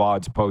do have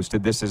odds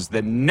posted. This is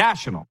the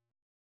National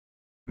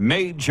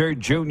Major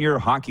Junior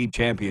Hockey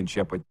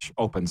Championship, which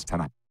opens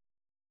tonight.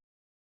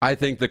 I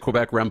think the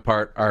Quebec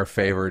Rempart are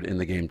favored in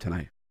the game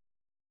tonight.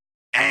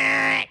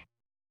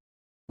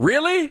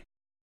 Really?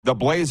 The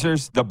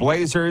Blazers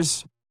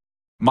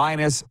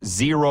minus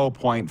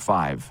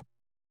 0.5.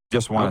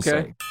 Just want to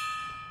say.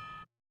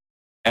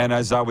 And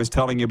as I was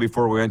telling you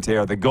before we went to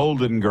air, the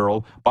Golden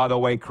Girl, by the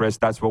way, Chris,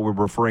 that's what we're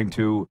referring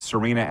to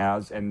Serena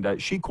as,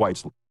 and she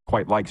quite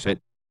likes it.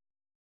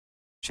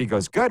 She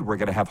goes, good, we're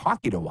going to have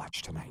hockey to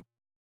watch tonight.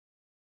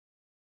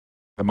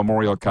 The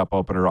Memorial Cup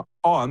opener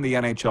on the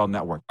NHL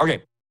Network.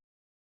 Okay,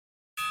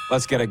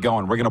 let's get it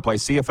going. We're going to play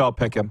CFL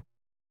Pick'em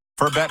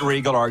for Bet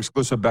Regal, our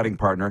exclusive betting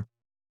partner.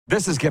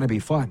 This is going to be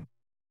fun.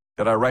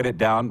 Did I write it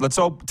down?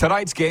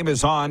 Tonight's game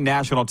is on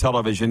national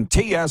television,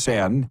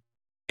 TSN.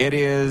 It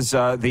is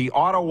the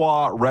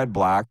Ottawa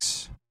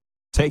Redblacks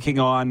taking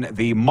on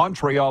the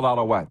Montreal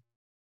Alouettes.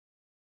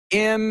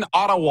 In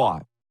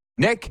Ottawa,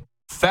 Nick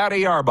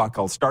Fatty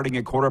Arbuckle starting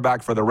at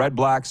quarterback for the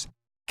Redblacks.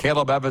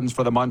 Caleb Evans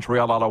for the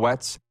Montreal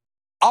Alouettes.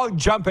 I'll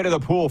jump into the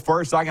pool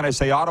first. I'm going to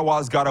say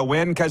Ottawa's got to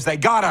win because they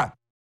gotta.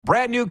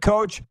 Brand new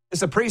coach.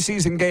 It's a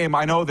preseason game.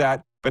 I know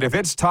that. But if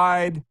it's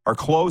tied or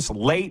close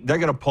late, they're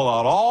going to pull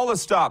out all the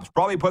stops,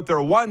 probably put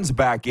their ones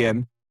back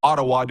in,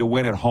 Ottawa to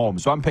win at home.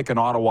 So I'm picking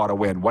Ottawa to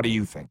win. What do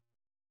you think?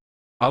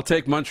 I'll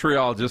take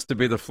Montreal just to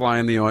be the fly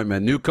in the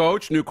ointment. New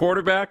coach, new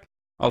quarterback.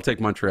 I'll take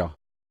Montreal.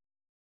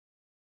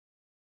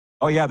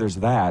 Oh, yeah, there's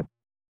that.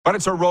 But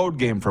it's a road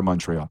game for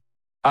Montreal.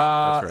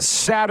 That's right.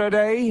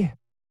 Saturday,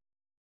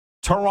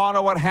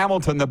 Toronto at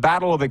Hamilton, the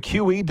battle of the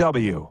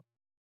QEW.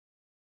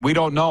 We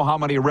don't know how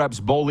many reps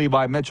Bo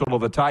Levi Mitchell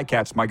of the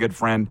Ticats, my good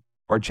friend,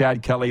 or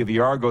Chad Kelly of the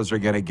Argos are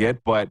going to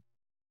get, but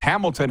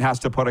Hamilton has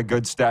to put a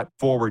good stat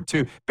forward,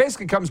 too.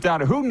 Basically comes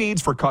down to who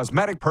needs, for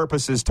cosmetic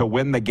purposes, to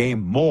win the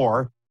game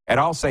more, and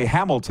I'll say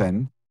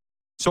Hamilton.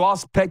 So I'll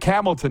pick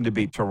Hamilton to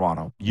beat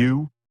Toronto.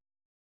 You?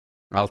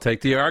 I'll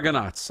take the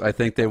Argonauts. I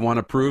think they want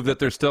to prove that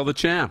they're still the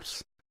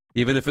champs,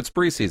 even if it's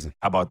preseason.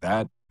 How about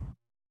that?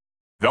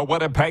 The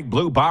Winnipeg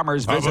Blue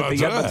Bombers visit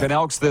the Edmonton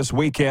Elks this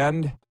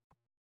weekend.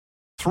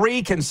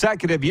 3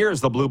 consecutive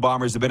years the Blue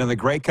Bombers have been in the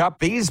Grey Cup.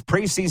 These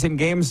preseason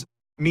games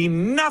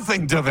mean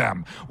nothing to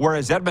them,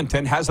 whereas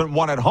Edmonton hasn't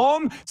won at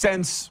home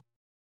since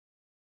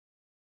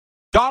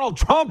Donald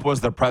Trump was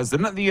the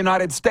president of the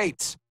United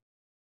States.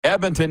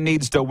 Edmonton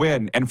needs to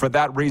win, and for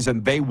that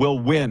reason, they will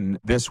win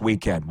this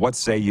weekend. What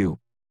say you?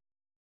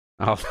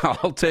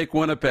 I'll take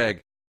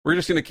Winnipeg. We're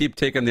just going to keep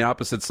taking the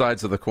opposite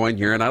sides of the coin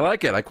here, and I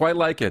like it. I quite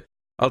like it.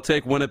 I'll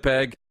take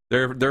Winnipeg.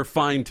 They're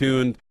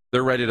fine-tuned.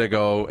 They're ready to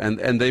go,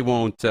 and they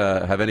won't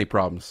have any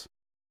problems.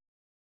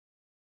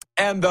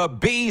 And the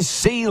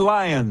BC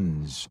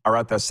Lions are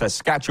at the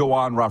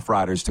Saskatchewan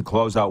Roughriders to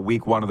close out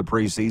week 1 of the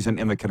preseason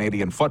in the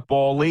Canadian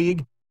Football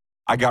League.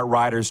 I got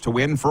Riders to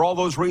win. For all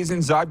those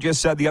reasons I've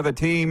just said, the other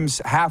teams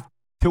have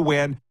to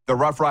win. The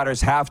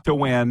Roughriders have to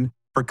win.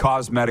 For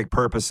cosmetic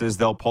purposes,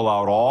 they'll pull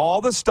out all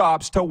the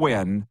stops to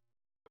win,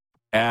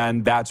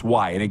 and that's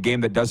why. In a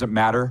game that doesn't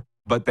matter,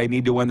 but they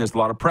need to win, there's a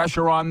lot of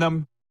pressure on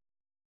them.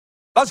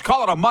 Let's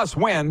call it a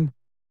must-win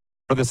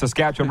for the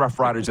Saskatchewan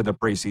Roughriders in the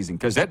preseason,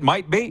 because it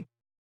might be.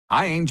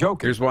 I ain't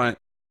joking. Here's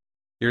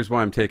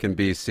why I'm taking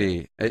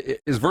BC.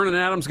 Is Vernon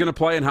Adams going to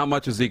play, and how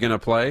much is he going to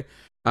play?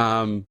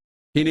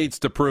 He needs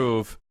to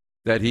prove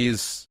that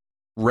he's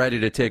ready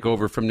to take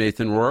over from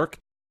Nathan Rourke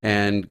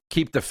and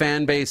keep the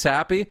fan base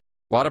happy.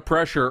 A lot of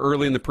pressure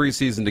early in the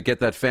preseason to get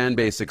that fan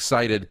base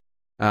excited.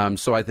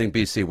 So I think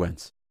BC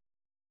wins.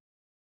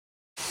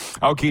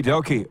 Okie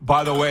dokie.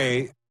 By the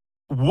way,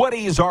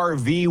 Woody's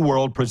RV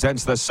World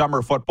presents the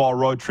Summer Football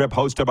Road Trip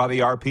hosted by the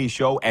RP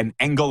Show and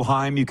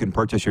Engelheim. You can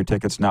purchase your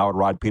tickets now at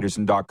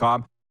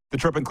rodpeterson.com. The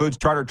trip includes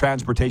charter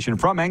transportation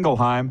from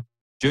Engelheim,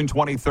 June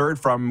 23rd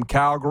from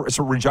Calgary,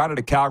 so Regina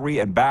to Calgary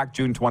and back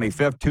June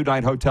 25th.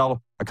 2-night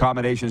hotel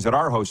accommodations at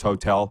our host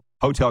hotel,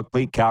 Hotel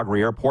Cleat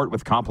Calgary Airport,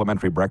 with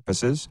complimentary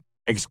breakfasts,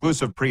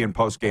 exclusive pre- and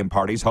post-game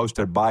parties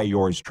hosted by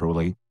yours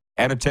truly,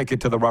 and a ticket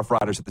to the Rough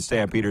Riders at the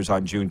Stampeders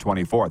on June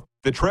 24th.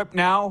 The trip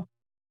now,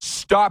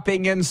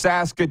 stopping in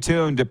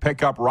Saskatoon to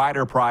pick up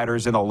Rider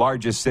Priders in the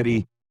largest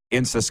city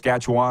in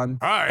Saskatchewan.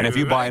 And if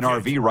you buy an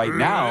RV right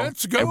now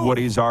at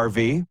Woody's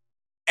RV,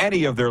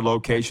 any of their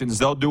locations,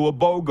 they'll do a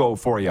BOGO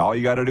for you. All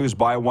you got to do is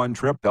buy one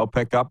trip. They'll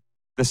pick up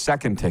the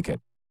second ticket.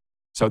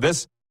 So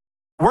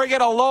we're going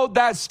to load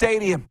that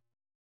stadium.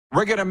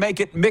 We're going to make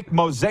it Mick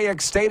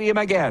Mosaic Stadium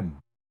again.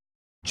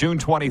 June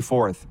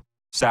 24th,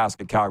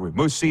 Sask at Calgary.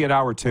 Moose, see you in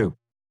hour 2.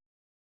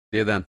 See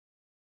you then.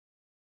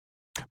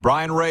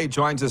 Brian Ray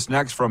joins us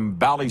next from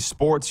Bally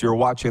Sports. You're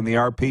watching the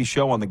RP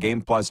Show on the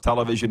Game Plus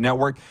television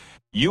network.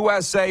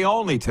 USA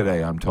only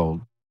today, I'm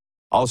told.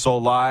 Also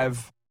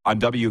live on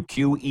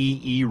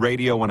WQEE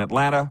Radio in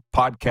Atlanta,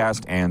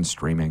 podcast and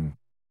streaming.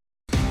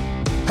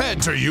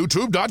 Head to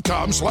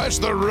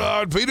youtube.com/The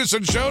Rod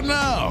Peterson Show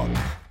now.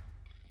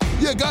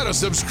 You gotta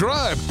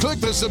subscribe. Click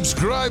the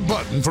subscribe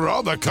button for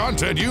all the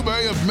content you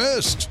may have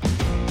missed.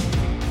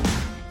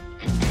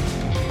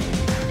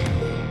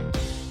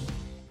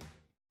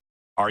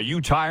 Are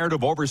you tired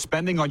of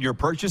overspending on your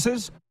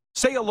purchases?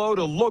 Say hello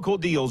to local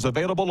deals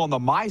available on the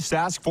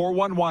MySask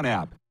 411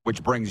 app,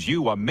 which brings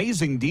you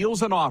amazing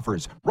deals and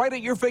offers right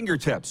at your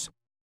fingertips.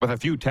 With a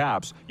few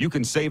taps, you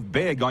can save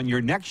big on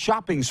your next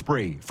shopping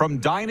spree, from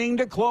dining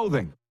to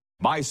clothing.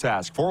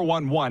 MySask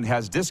 411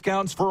 has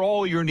discounts for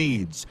all your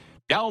needs.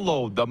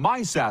 Download the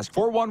MySask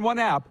 411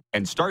 app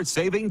and start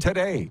saving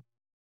today.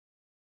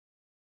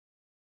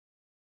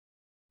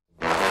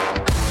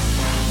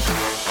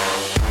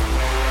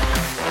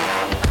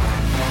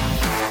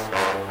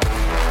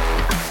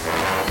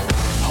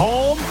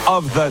 Home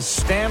of the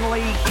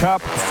Stanley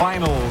Cup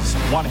Finals.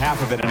 One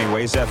half of it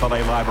anyways,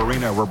 FLA Live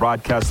Arena. We're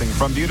broadcasting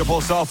from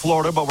beautiful South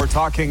Florida, but we're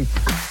talking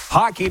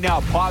hockey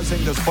now.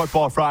 Pausing this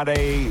Football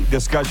Friday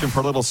discussion for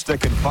a little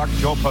stick and puck.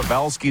 Joe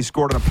Pavelski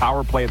scored on a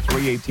power play at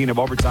 3:18 of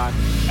overtime,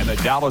 and the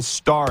Dallas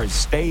Stars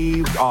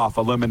staved off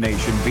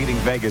elimination, beating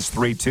Vegas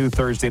 3-2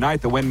 Thursday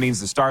night. The win means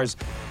the Stars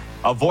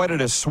avoided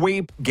a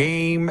sweep.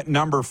 Game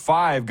number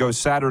 5 goes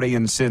Saturday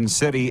in Sin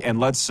City. And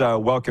let's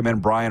welcome in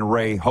Brian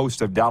Ray,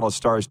 host of Dallas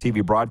Stars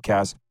TV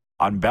broadcast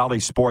on Bally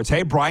Sports.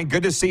 Hey, Brian,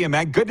 good to see you,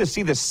 man. Good to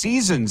see the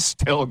season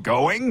still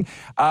going.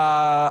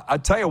 I'll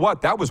tell you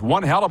what, that was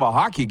one hell of a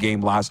hockey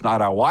game last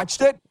night. I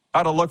watched it.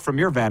 How'd it look from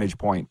your vantage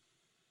point?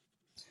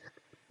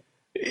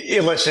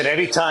 Listen,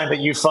 anytime that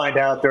you find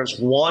out there's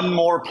one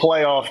more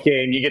playoff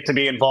game you get to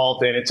be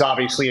involved in, it's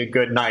obviously a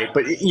good night.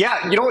 But,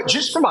 yeah, you know what,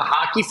 just from a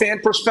hockey fan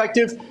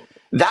perspective,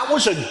 that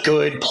was a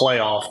good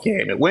playoff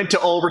game. It went to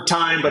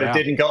overtime, but It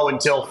didn't go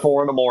until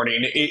 4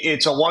 a.m.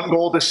 It's a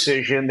one-goal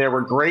decision. There were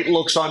great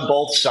looks on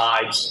both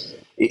sides.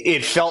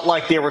 It felt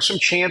like there were some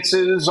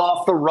chances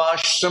off the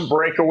rush, some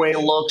breakaway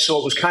looks, so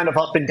it was kind of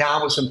up and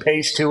down with some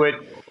pace to it.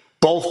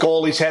 Both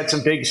goalies had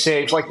some big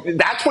saves. Like,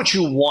 that's what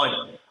you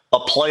want a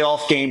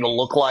playoff game to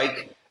look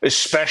like,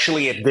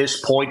 especially at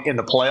this point in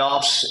the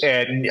playoffs.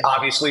 And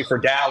obviously for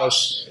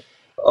Dallas,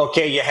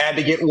 Okay, you had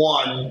to get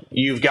one.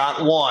 You've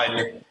got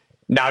one.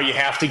 Now you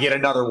have to get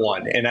another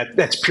one. And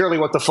that's purely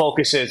what the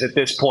focus is at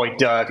this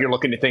point, if you're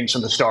looking at things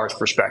from the Stars'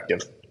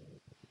 perspective.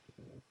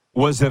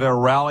 Was it a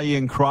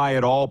rallying cry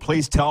at all?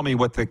 Please tell me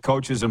what the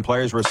coaches and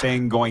players were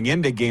saying going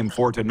into Game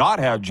 4 to not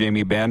have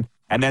Jamie Benn,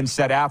 and then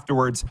said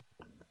afterwards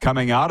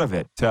coming out of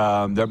it.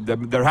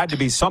 There had to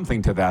be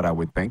something to that, I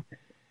would think.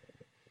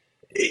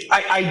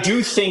 I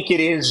do think it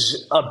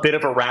is a bit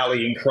of a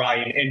rallying cry,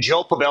 and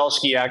Joe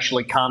Pavelski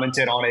actually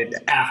commented on it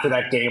after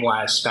that game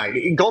last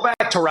night. Go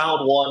back to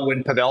round one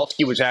when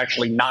Pavelski was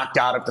actually knocked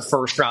out of the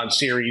first-round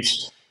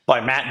series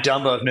by Matt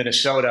Dumba of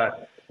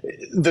Minnesota.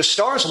 The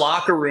Stars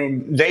locker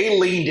room, they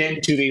leaned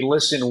into the,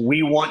 listen,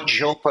 we want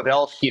Joe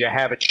Pavelski to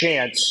have a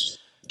chance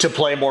to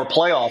play more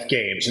playoff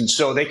games. And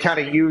so they kind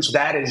of used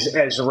that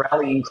as a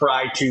rallying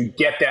cry to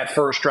get that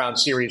first-round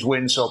series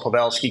win so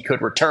Pavelski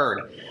could return.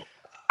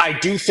 I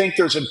do think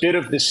there's a bit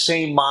of the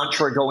same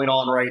mantra going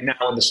on right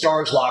now in the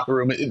Stars locker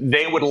room.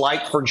 They would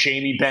like for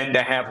Jamie Benn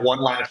to have one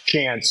last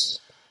chance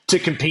to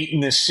compete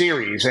in this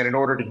series. And in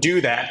order to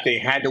do that, they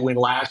had to win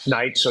last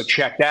night, so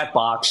check that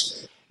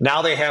box.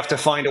 Now they have to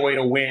find a way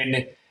to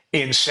win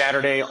in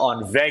Saturday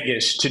on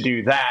Vegas to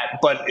do that.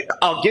 But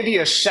I'll give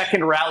you a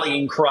second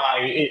rallying cry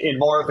in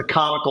more of the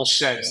comical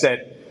sense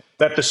that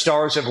the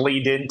Stars have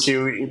leaned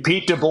into.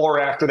 Pete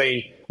DeBoer, after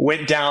they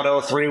went down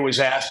 0-3, was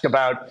asked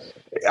about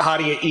how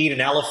do you eat an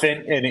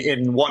elephant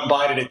in one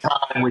bite at a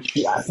time, which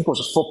I think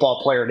was a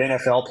football player, an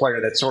NFL player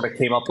that sort of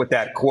came up with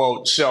that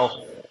quote.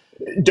 So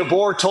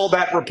DeBoer told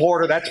that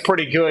reporter, that's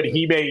pretty good.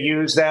 He may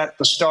use that.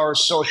 The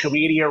Stars' social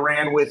media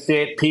ran with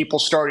it. People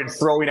started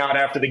throwing out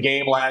after the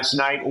game last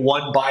night,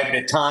 one bite at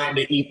a time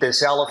to eat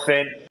this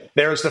elephant.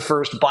 There's the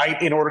first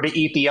bite in order to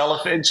eat the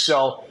elephant.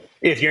 So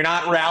if you're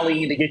not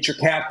rallying to get your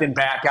captain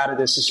back out of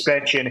the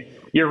suspension,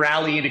 you're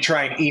rallying to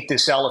try and eat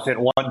this elephant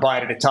one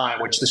bite at a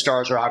time, which the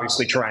Stars are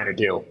obviously trying to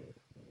do.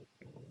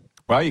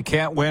 Well, you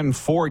can't win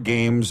 4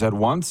 games at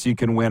once. You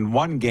can win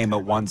 1 game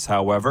at once,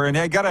 however. And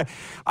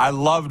I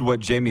loved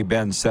what Jamie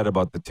Benn said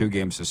about the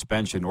 2-game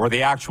suspension, or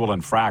the actual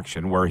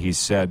infraction, where he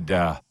said,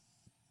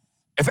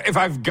 if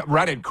I've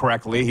read it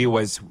correctly,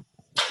 it's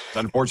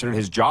unfortunate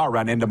his jaw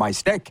ran into my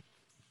stick.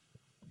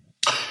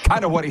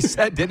 Kind of what he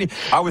said, didn't he?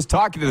 I was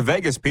talking to the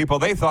Vegas people.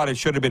 They thought it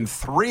should have been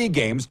 3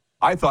 games.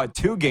 I thought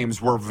 2 games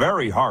were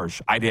very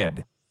harsh. I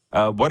did.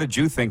 What did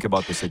you think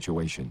about the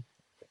situation?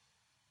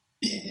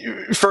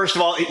 First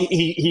of all,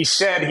 he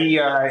said he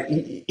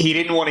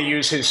didn't want to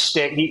use his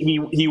stick.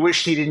 He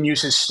wished he didn't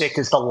use his stick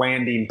as the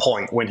landing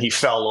point when he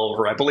fell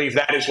over. I believe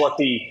that is what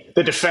the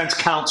defense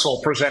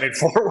counsel presented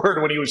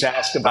forward when he was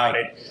asked about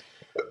it.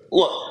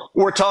 Look,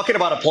 we're talking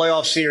about a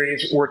playoff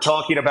series. We're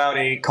talking about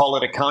call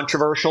it a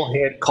controversial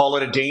hit, call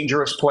it a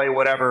dangerous play,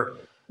 whatever.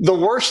 The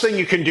worst thing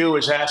you can do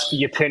is ask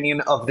the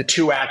opinion of the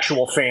 2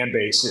 actual fan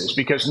bases,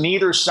 because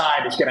neither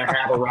side is going to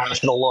have a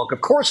rational look.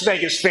 Of course,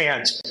 Vegas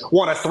fans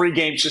want a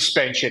 3-game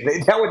suspension.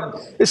 That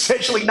would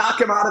essentially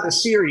knock him out of the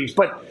series.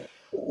 But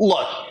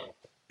look,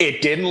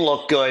 it didn't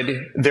look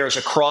good. There's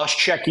a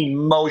cross-checking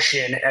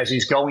motion as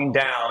he's going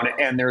down,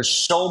 and there's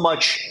so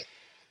much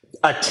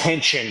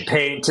attention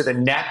paid to the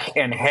neck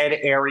and head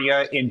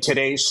area in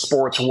today's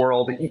sports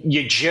world.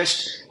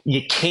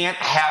 You can't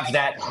have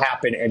that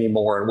happen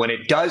anymore. And when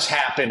it does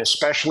happen,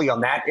 especially on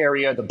that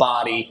area of the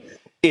body,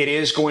 it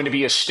is going to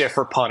be a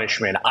stiffer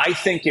punishment. I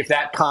think if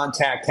that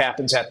contact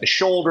happens at the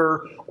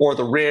shoulder or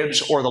the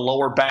ribs or the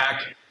lower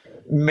back,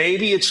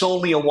 maybe it's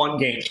only a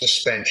 1-game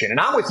suspension. And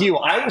I'm with you.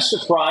 I was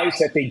surprised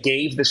that they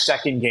gave the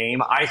second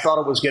game. I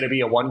thought it was going to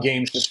be a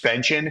 1-game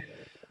suspension.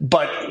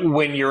 But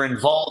when you're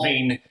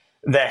involving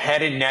the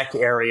head and neck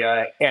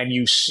area and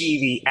you see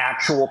the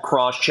actual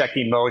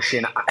cross-checking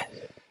motion,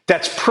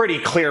 that's pretty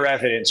clear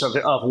evidence of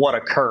what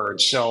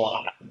occurred.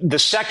 So the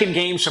second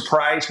game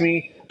surprised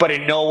me, but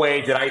in no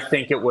way did I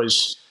think it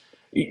was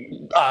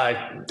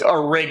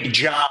a rigged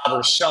job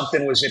or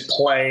something was at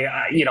play.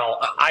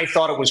 I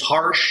thought it was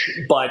harsh,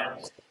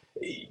 but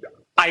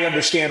I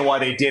understand why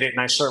they did it,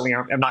 and I certainly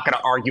am not going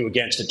to argue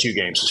against a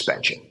 2-game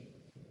suspension.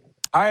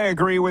 I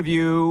agree with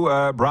you,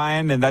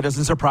 Brian, and that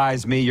doesn't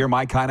surprise me. You're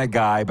my kind of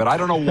guy, but I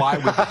don't know why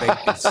we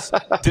make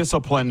this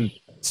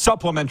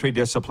supplementary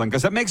discipline,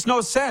 because it makes no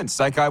sense.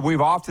 Like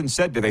we've often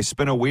said, do they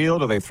spin a wheel?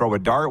 Do they throw a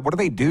dart? What do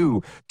they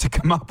do to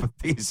come up with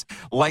these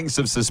lengths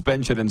of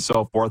suspension and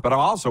so forth? But I'm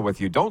also with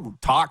you. Don't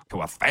talk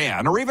to a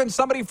fan or even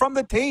somebody from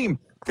the team,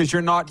 because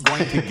you're not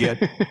going to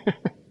get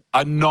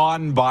a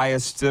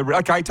non-biased.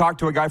 Like I talked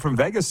to a guy from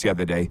Vegas the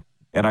other day,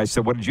 and I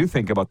said, what did you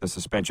think about the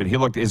suspension? He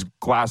looked, his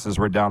glasses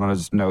were down on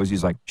his nose.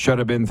 He's like, should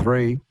have been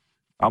 3.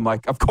 I'm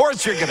like, of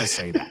course you're going to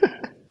say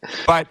that.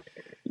 But,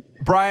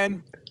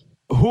 Brian,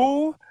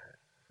 who,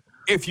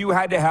 if you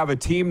had to have a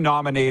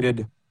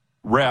team-nominated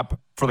rep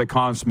for the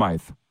Conn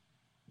Smythe,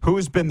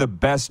 who's been the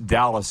best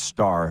Dallas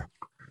Star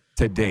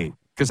to date?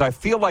 Because I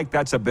feel like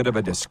that's a bit of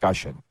a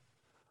discussion.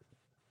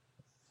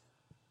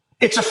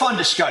 It's a fun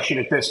discussion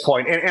at this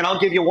point. And I'll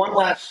give you one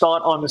last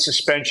thought on the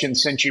suspension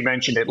since you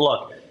mentioned it.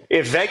 Look,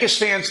 if Vegas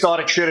fans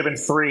thought it should have been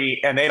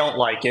 3 and they don't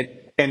like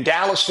it, and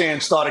Dallas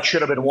fans thought it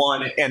should have been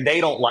won, and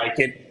they don't like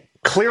it.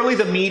 Clearly,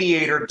 the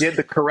mediator did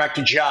the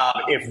correct job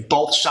if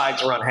both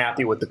sides are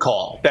unhappy with the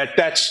call.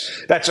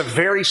 That's a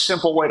very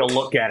simple way to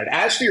look at it.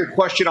 As for your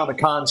question on the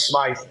Conn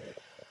Smythe,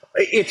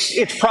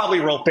 it's probably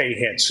Roope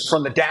Hintz.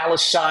 From the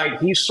Dallas side,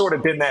 he's sort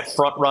of been that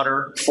front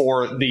runner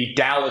for the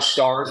Dallas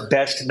Stars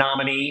best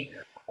nominee.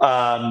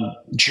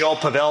 Joe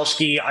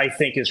Pavelski, I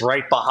think, is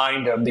right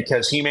behind him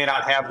because he may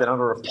not have the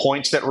number of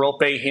points that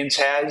Roope Hintz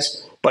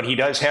has, but he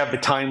does have the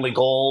timely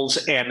goals.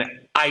 And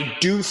I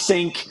do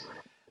think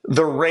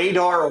the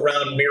radar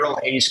around Miro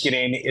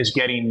Heiskanen is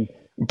getting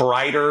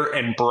brighter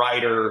and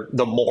brighter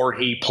the more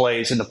he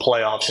plays in the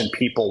playoffs and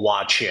people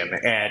watch him.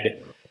 And,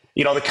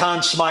 you know, the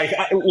Conn Smythe,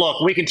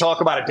 look, we can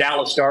talk about a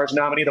Dallas Stars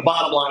nominee. The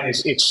bottom line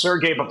is it's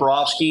Sergei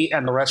Bobrovsky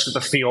and the rest of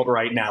the field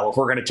right now, if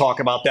we're going to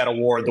talk about that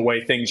award the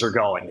way things are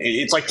going.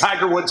 It's like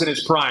Tiger Woods in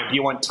his prime. Do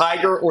you want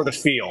Tiger or the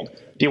field?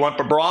 Do you want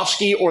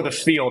Bobrovsky or the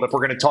field if we're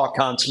going to talk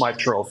Conn Smythe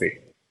Trophy?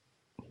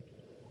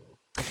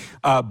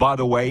 By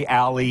the way,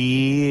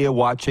 Allie,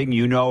 watching,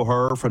 you know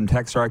her from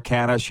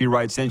Texarkana. She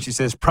writes in, she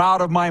says,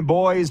 proud of my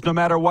boys, no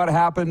matter what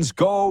happens,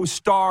 go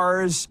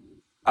Stars.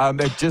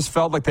 It just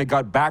felt like they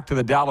got back to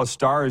the Dallas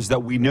Stars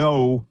that we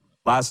know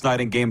last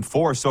night in Game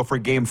 4. So for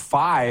Game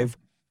 5,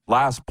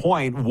 last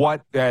point,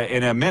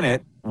 in a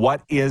minute,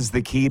 what is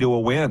the key to a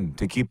win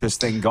to keep this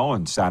thing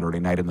going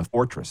Saturday night in the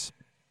Fortress?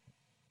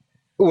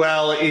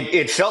 Well,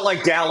 it felt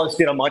like Dallas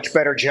did a much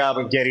better job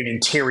of getting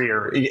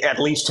interior, at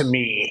least to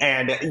me.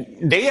 And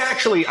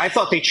I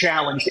thought they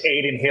challenged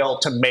Adin Hill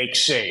to make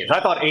saves. I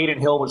thought Adin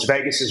Hill was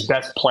Vegas's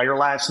best player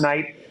last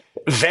night.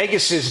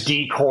 Vegas's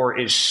D-core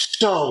is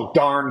so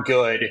darn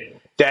good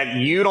that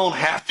you don't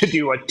have to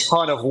do a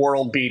ton of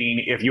world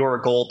beating if you're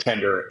a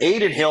goaltender.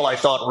 Adin Hill, I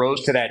thought,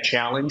 rose to that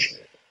challenge,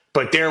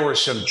 but there were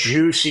some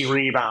juicy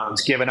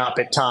rebounds given up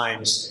at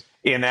times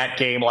in that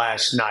game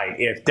last night.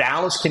 If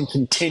Dallas can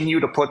continue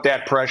to put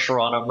that pressure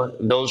on them,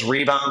 those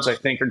rebounds, I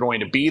think, are going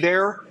to be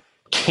there.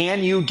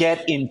 Can you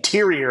get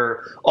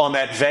interior on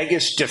that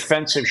Vegas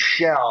defensive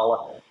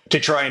shell to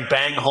try and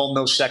bang home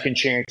those second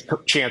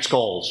chance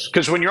goals?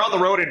 Because when you're on the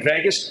road in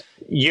Vegas,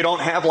 you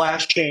don't have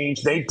last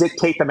change. They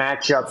dictate the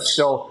matchups.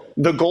 So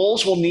the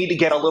goals will need to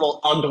get a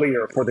little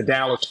uglier for the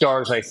Dallas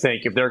Stars, I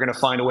think, if they're going to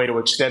find a way to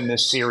extend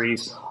this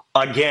series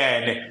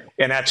again.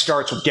 And that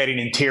starts with getting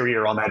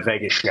interior on that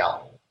Vegas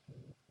shell.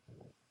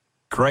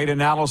 Great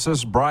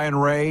analysis, Brian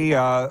Ray.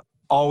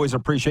 Always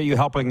appreciate you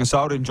helping us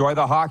out. Enjoy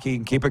the hockey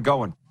and keep it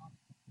going.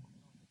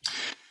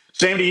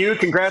 Same to you.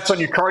 Congrats on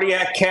your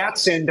cardiac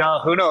cats. And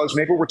who knows,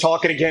 maybe we're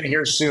talking again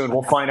here soon.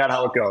 We'll find out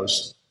how it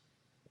goes.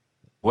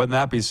 Wouldn't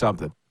that be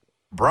something?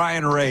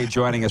 Brian Ray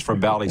joining us from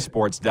Bally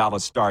Sports,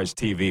 Dallas Stars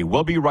TV.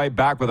 We'll be right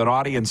back with an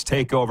audience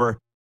takeover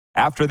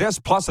after this,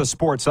 plus a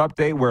sports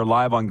update. We're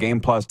live on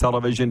Game Plus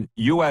Television.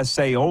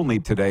 USA only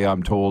today,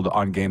 I'm told,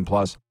 on Game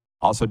Plus.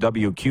 Also,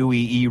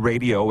 WQEE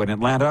Radio in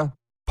Atlanta,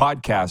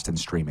 podcast and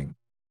streaming.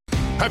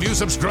 Have you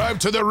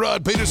subscribed to The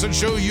Rod Peterson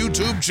Show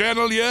YouTube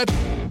channel yet?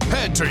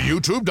 Head to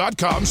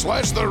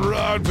youtube.com/The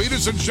Rod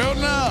Peterson Show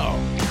now.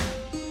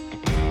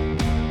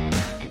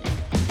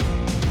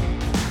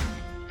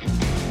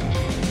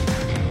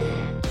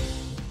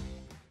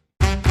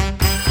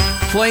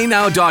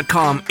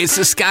 PlayNow.com is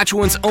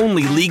Saskatchewan's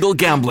only legal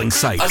gambling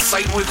site. A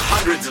site with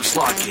hundreds of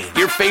slot games,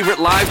 your favorite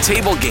live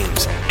table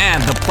games,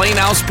 and the Play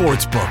Now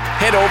Sportsbook.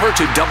 Head over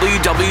to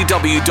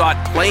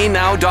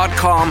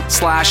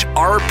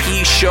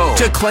www.playnow.com/RP Show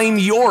to claim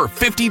your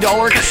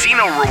 $50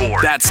 casino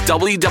reward. That's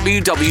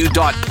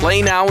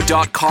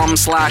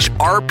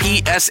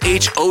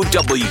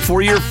www.playnow.com/RPSHOW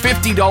for your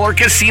 $50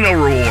 casino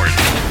reward.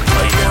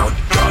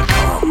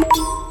 PlayNow.com.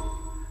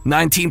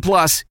 19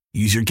 plus.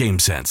 Use your game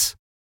sense.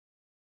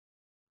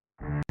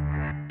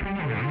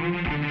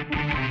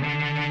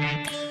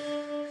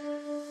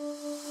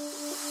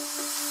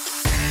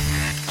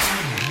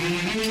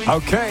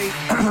 Okay,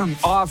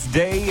 off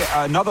day,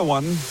 another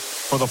one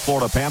for the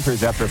Florida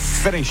Panthers after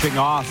finishing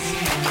off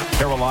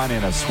Carolina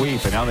in a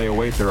sweep, and now they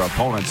await their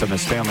opponents in the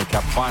Stanley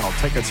Cup final.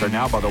 Tickets are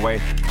now, by the way,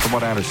 from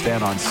what I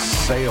understand, on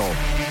sale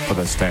for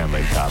the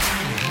Stanley Cup.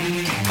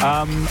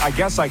 I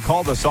guess I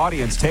call this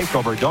audience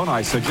takeover, don't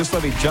I? So just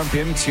let me jump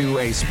into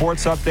a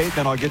sports update,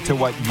 then I'll get to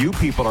what you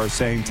people are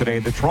saying today.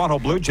 The Toronto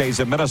Blue Jays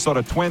and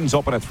Minnesota Twins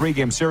open a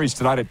 3-game series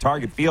tonight at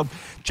Target Field.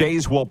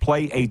 Jays will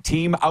play a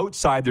team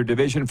outside their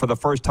division for the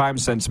first time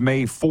since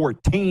May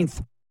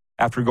 14th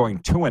after going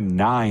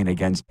 2-9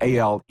 against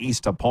AL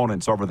East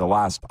opponents over the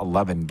last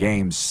 11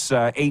 games.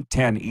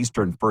 8:10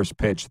 Eastern first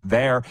pitch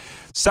there.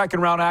 Second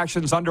round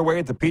actions underway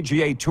at the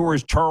PGA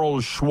Tour's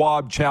Charles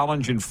Schwab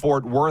Challenge in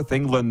Fort Worth.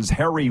 England's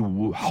Harry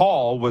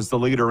Hall was the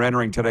leader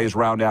entering today's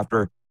round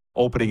after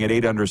opening at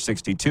 8 under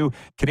 62.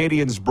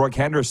 Canadians Brooke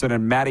Henderson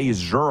and Matty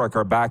Zurich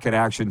are back in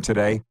action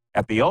today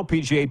at the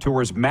LPGA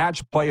Tour's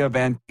match play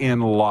event in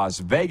Las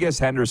Vegas.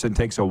 Henderson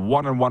takes a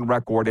 1-1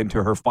 record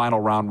into her final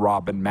round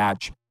robin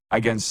match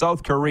against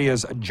South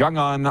Korea's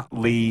Jung-Un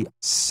Lee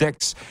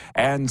 6.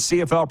 And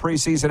CFL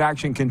preseason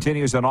action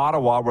continues in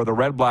Ottawa, where the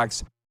Red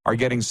Blacks are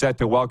getting set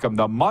to welcome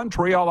the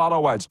Montreal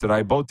Alouettes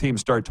tonight. Both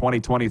teams start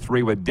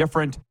 2023 with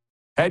different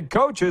head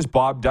coaches.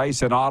 Bob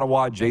Dice in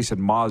Ottawa,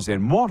 Jason Maas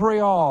in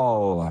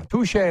Montreal.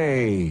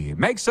 Touche.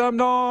 Make some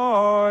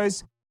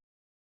noise.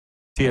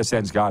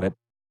 TSN's got it.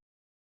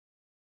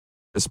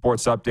 The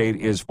sports update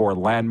is for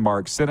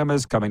Landmark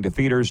Cinemas, coming to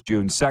theaters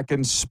June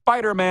 2nd.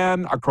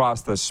 Spider-Man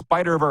Across the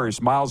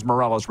Spider-Verse. Miles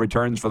Morales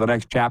returns for the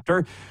next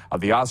chapter of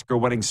the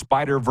Oscar-winning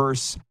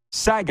Spider-Verse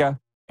saga,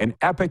 an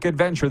epic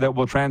adventure that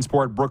will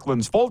transport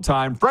Brooklyn's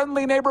full-time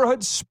friendly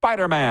neighborhood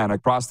Spider-Man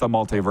across the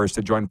multiverse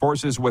to join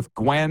forces with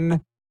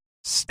Gwen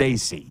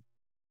Stacy.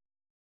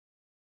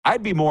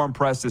 I'd be more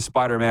impressed if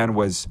Spider-Man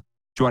was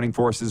joining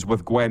forces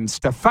with Gwen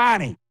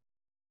Stefani.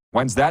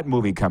 When's that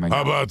movie coming?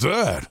 How about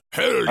that?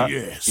 Hell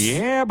yes.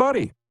 Yeah,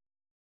 buddy.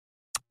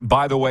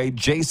 By the way,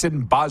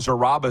 Jason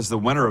Bazaraba is the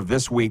winner of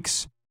this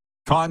week's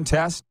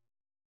contest.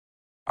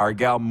 Our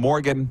gal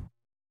Morgan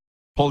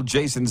pulled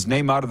Jason's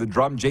name out of the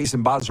drum.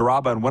 Jason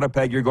Bazaraba in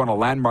Winnipeg. You're going to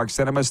Landmark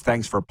Cinemas.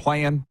 Thanks for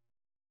playing.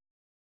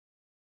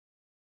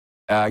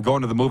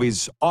 Going to the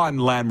movies on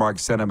Landmark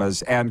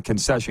Cinemas and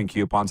concession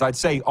coupons. I'd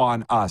say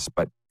on us,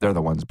 but they're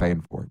the ones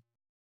paying for it.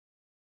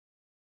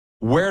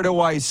 Where do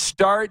I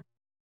start?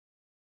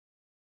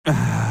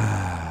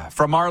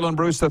 From Marlon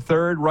Bruce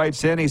III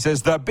writes in, he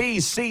says, the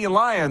BC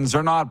Lions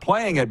are not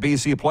playing at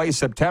BC Place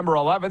September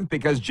 11th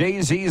because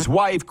Jay-Z's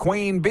wife,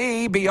 Queen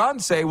Bee,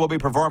 Beyonce, will be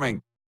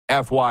performing,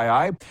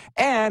 FYI.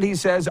 And he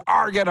says,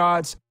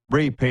 Argonauts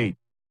repeat.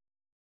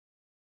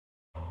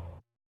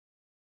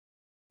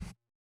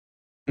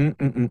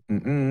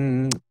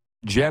 Jen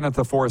at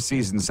the Four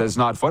Seasons says,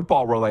 not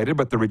football related,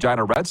 but the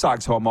Regina Red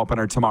Sox home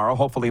opener tomorrow,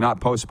 hopefully not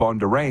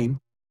postponed to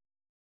rain.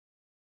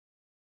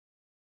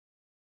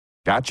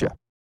 Gotcha.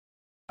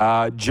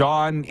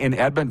 John in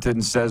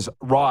Edmonton says,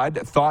 Rod,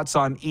 thoughts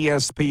on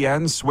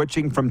ESPN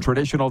switching from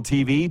traditional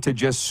TV to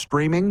just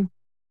streaming?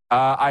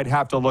 I'd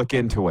have to look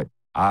into it.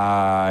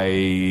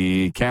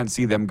 I can't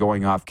see them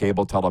going off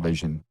cable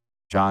television,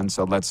 John,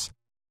 so let's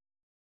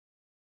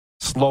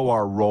slow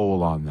our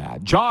roll on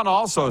that. John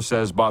also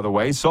says, by the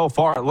way, so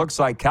far it looks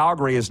like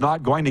Calgary is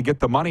not going to get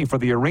the money for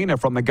the arena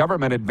from the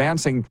government.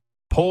 Advanced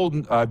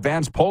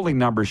polling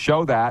numbers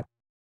show that.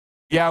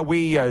 Yeah,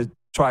 we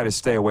try to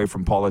stay away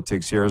from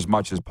politics here as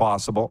much as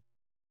possible,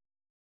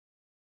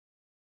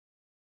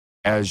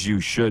 as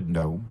you should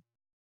know.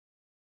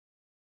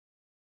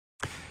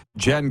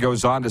 Jen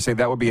goes on to say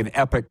that would be an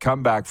epic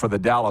comeback for the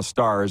Dallas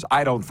Stars.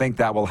 I don't think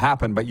that will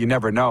happen, but you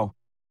never know.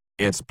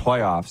 It's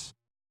playoffs.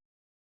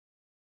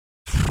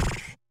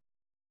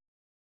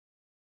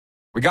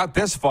 We got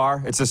this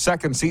far. It's a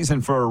second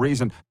season for a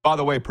reason. By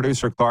the way,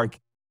 Producer Clark,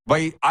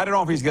 but I don't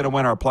know if he's going to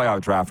win our playoff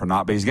draft or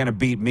not, but he's going to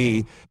beat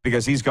me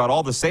because he's got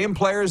all the same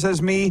players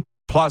as me,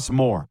 plus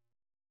more.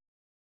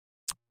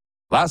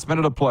 Last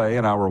minute of play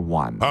in hour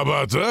one. How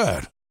about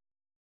that?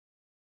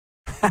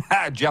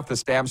 Jeff, the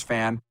Stamps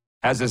fan,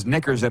 has his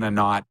knickers in a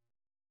knot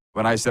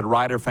when I said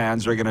Rider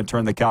fans are going to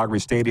turn the Calgary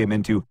Stadium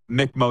into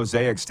Mick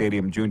Mosaic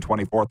Stadium June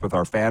 24th with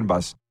our fan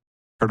bus,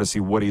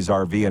 courtesy Woody's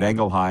RV at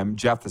Engelheim.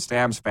 Jeff, the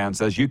Stamps fan,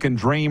 says, you can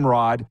dream,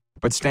 Rod,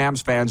 but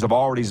Stamps fans have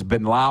already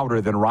been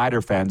louder than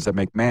Rider fans at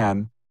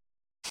McMahon.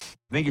 I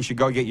think you should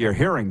go get your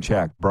hearing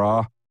checked,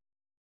 brah.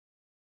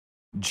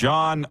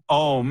 John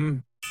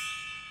Ohm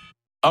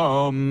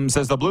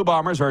says the Blue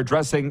Bombers are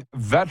addressing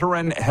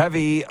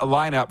veteran-heavy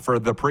lineup for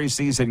the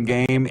preseason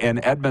game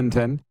in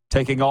Edmonton,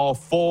 taking all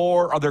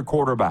 4 other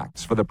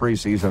quarterbacks for the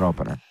preseason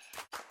opener.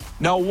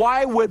 Now,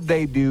 why would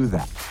they do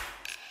that?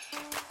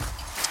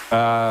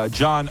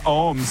 John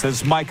Ohm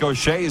says Mike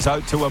O'Shea's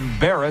out to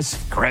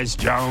embarrass Chris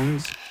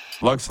Jones.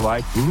 Looks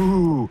like.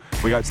 Ooh,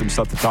 we got some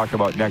stuff to talk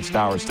about next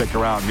hour. Stick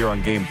around here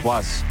on Game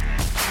Plus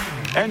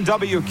and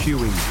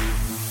WQE.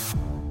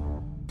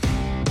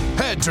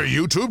 Head to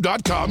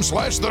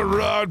youtube.com/The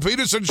Rod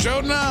Peterson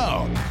Show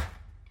now.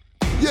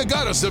 You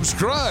gotta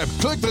subscribe.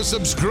 Click the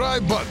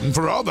subscribe button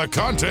for all the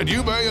content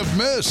you may have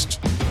missed.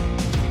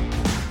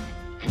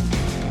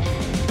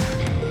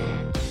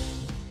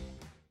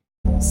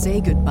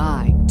 Say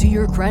goodbye to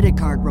your credit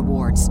card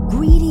rewards.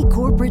 Greedy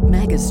corporate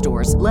mega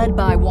stores, led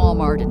by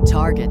Walmart and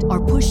Target,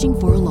 are pushing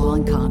for a law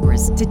in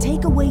Congress to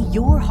take away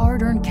your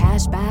hard-earned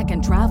cash back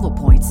and travel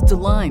points to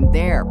line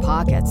their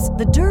pockets.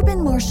 The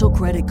Durbin-Marshall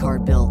credit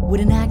card bill would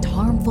enact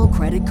harmful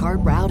credit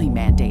card routing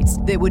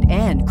mandates that would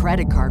end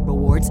credit card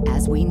rewards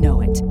as we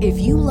know it. If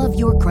you love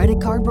your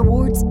credit card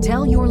rewards,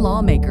 tell your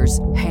lawmakers,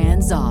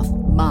 hands off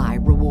my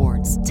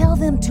rewards. Tell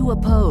them to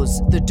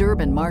oppose the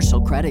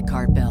Durbin-Marshall credit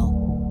card bill.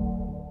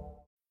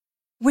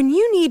 When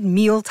you need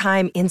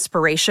mealtime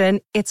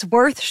inspiration, it's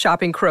worth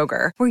shopping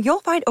Kroger, where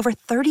you'll find over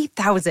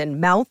 30,000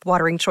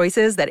 mouth-watering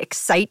choices that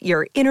excite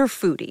your inner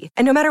foodie.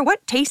 And no matter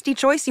what tasty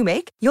choice you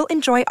make, you'll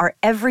enjoy our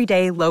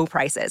everyday low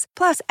prices,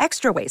 plus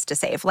extra ways to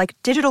save, like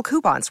digital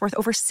coupons worth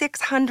over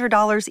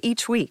 $600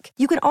 each week.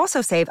 You can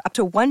also save up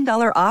to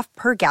 $1 off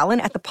per gallon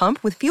at the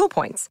pump with fuel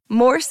points.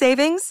 More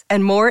savings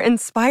and more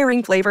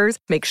inspiring flavors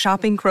make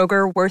shopping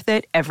Kroger worth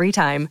it every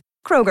time.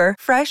 Kroger,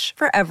 fresh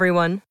for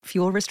everyone.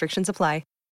 Fuel restrictions apply.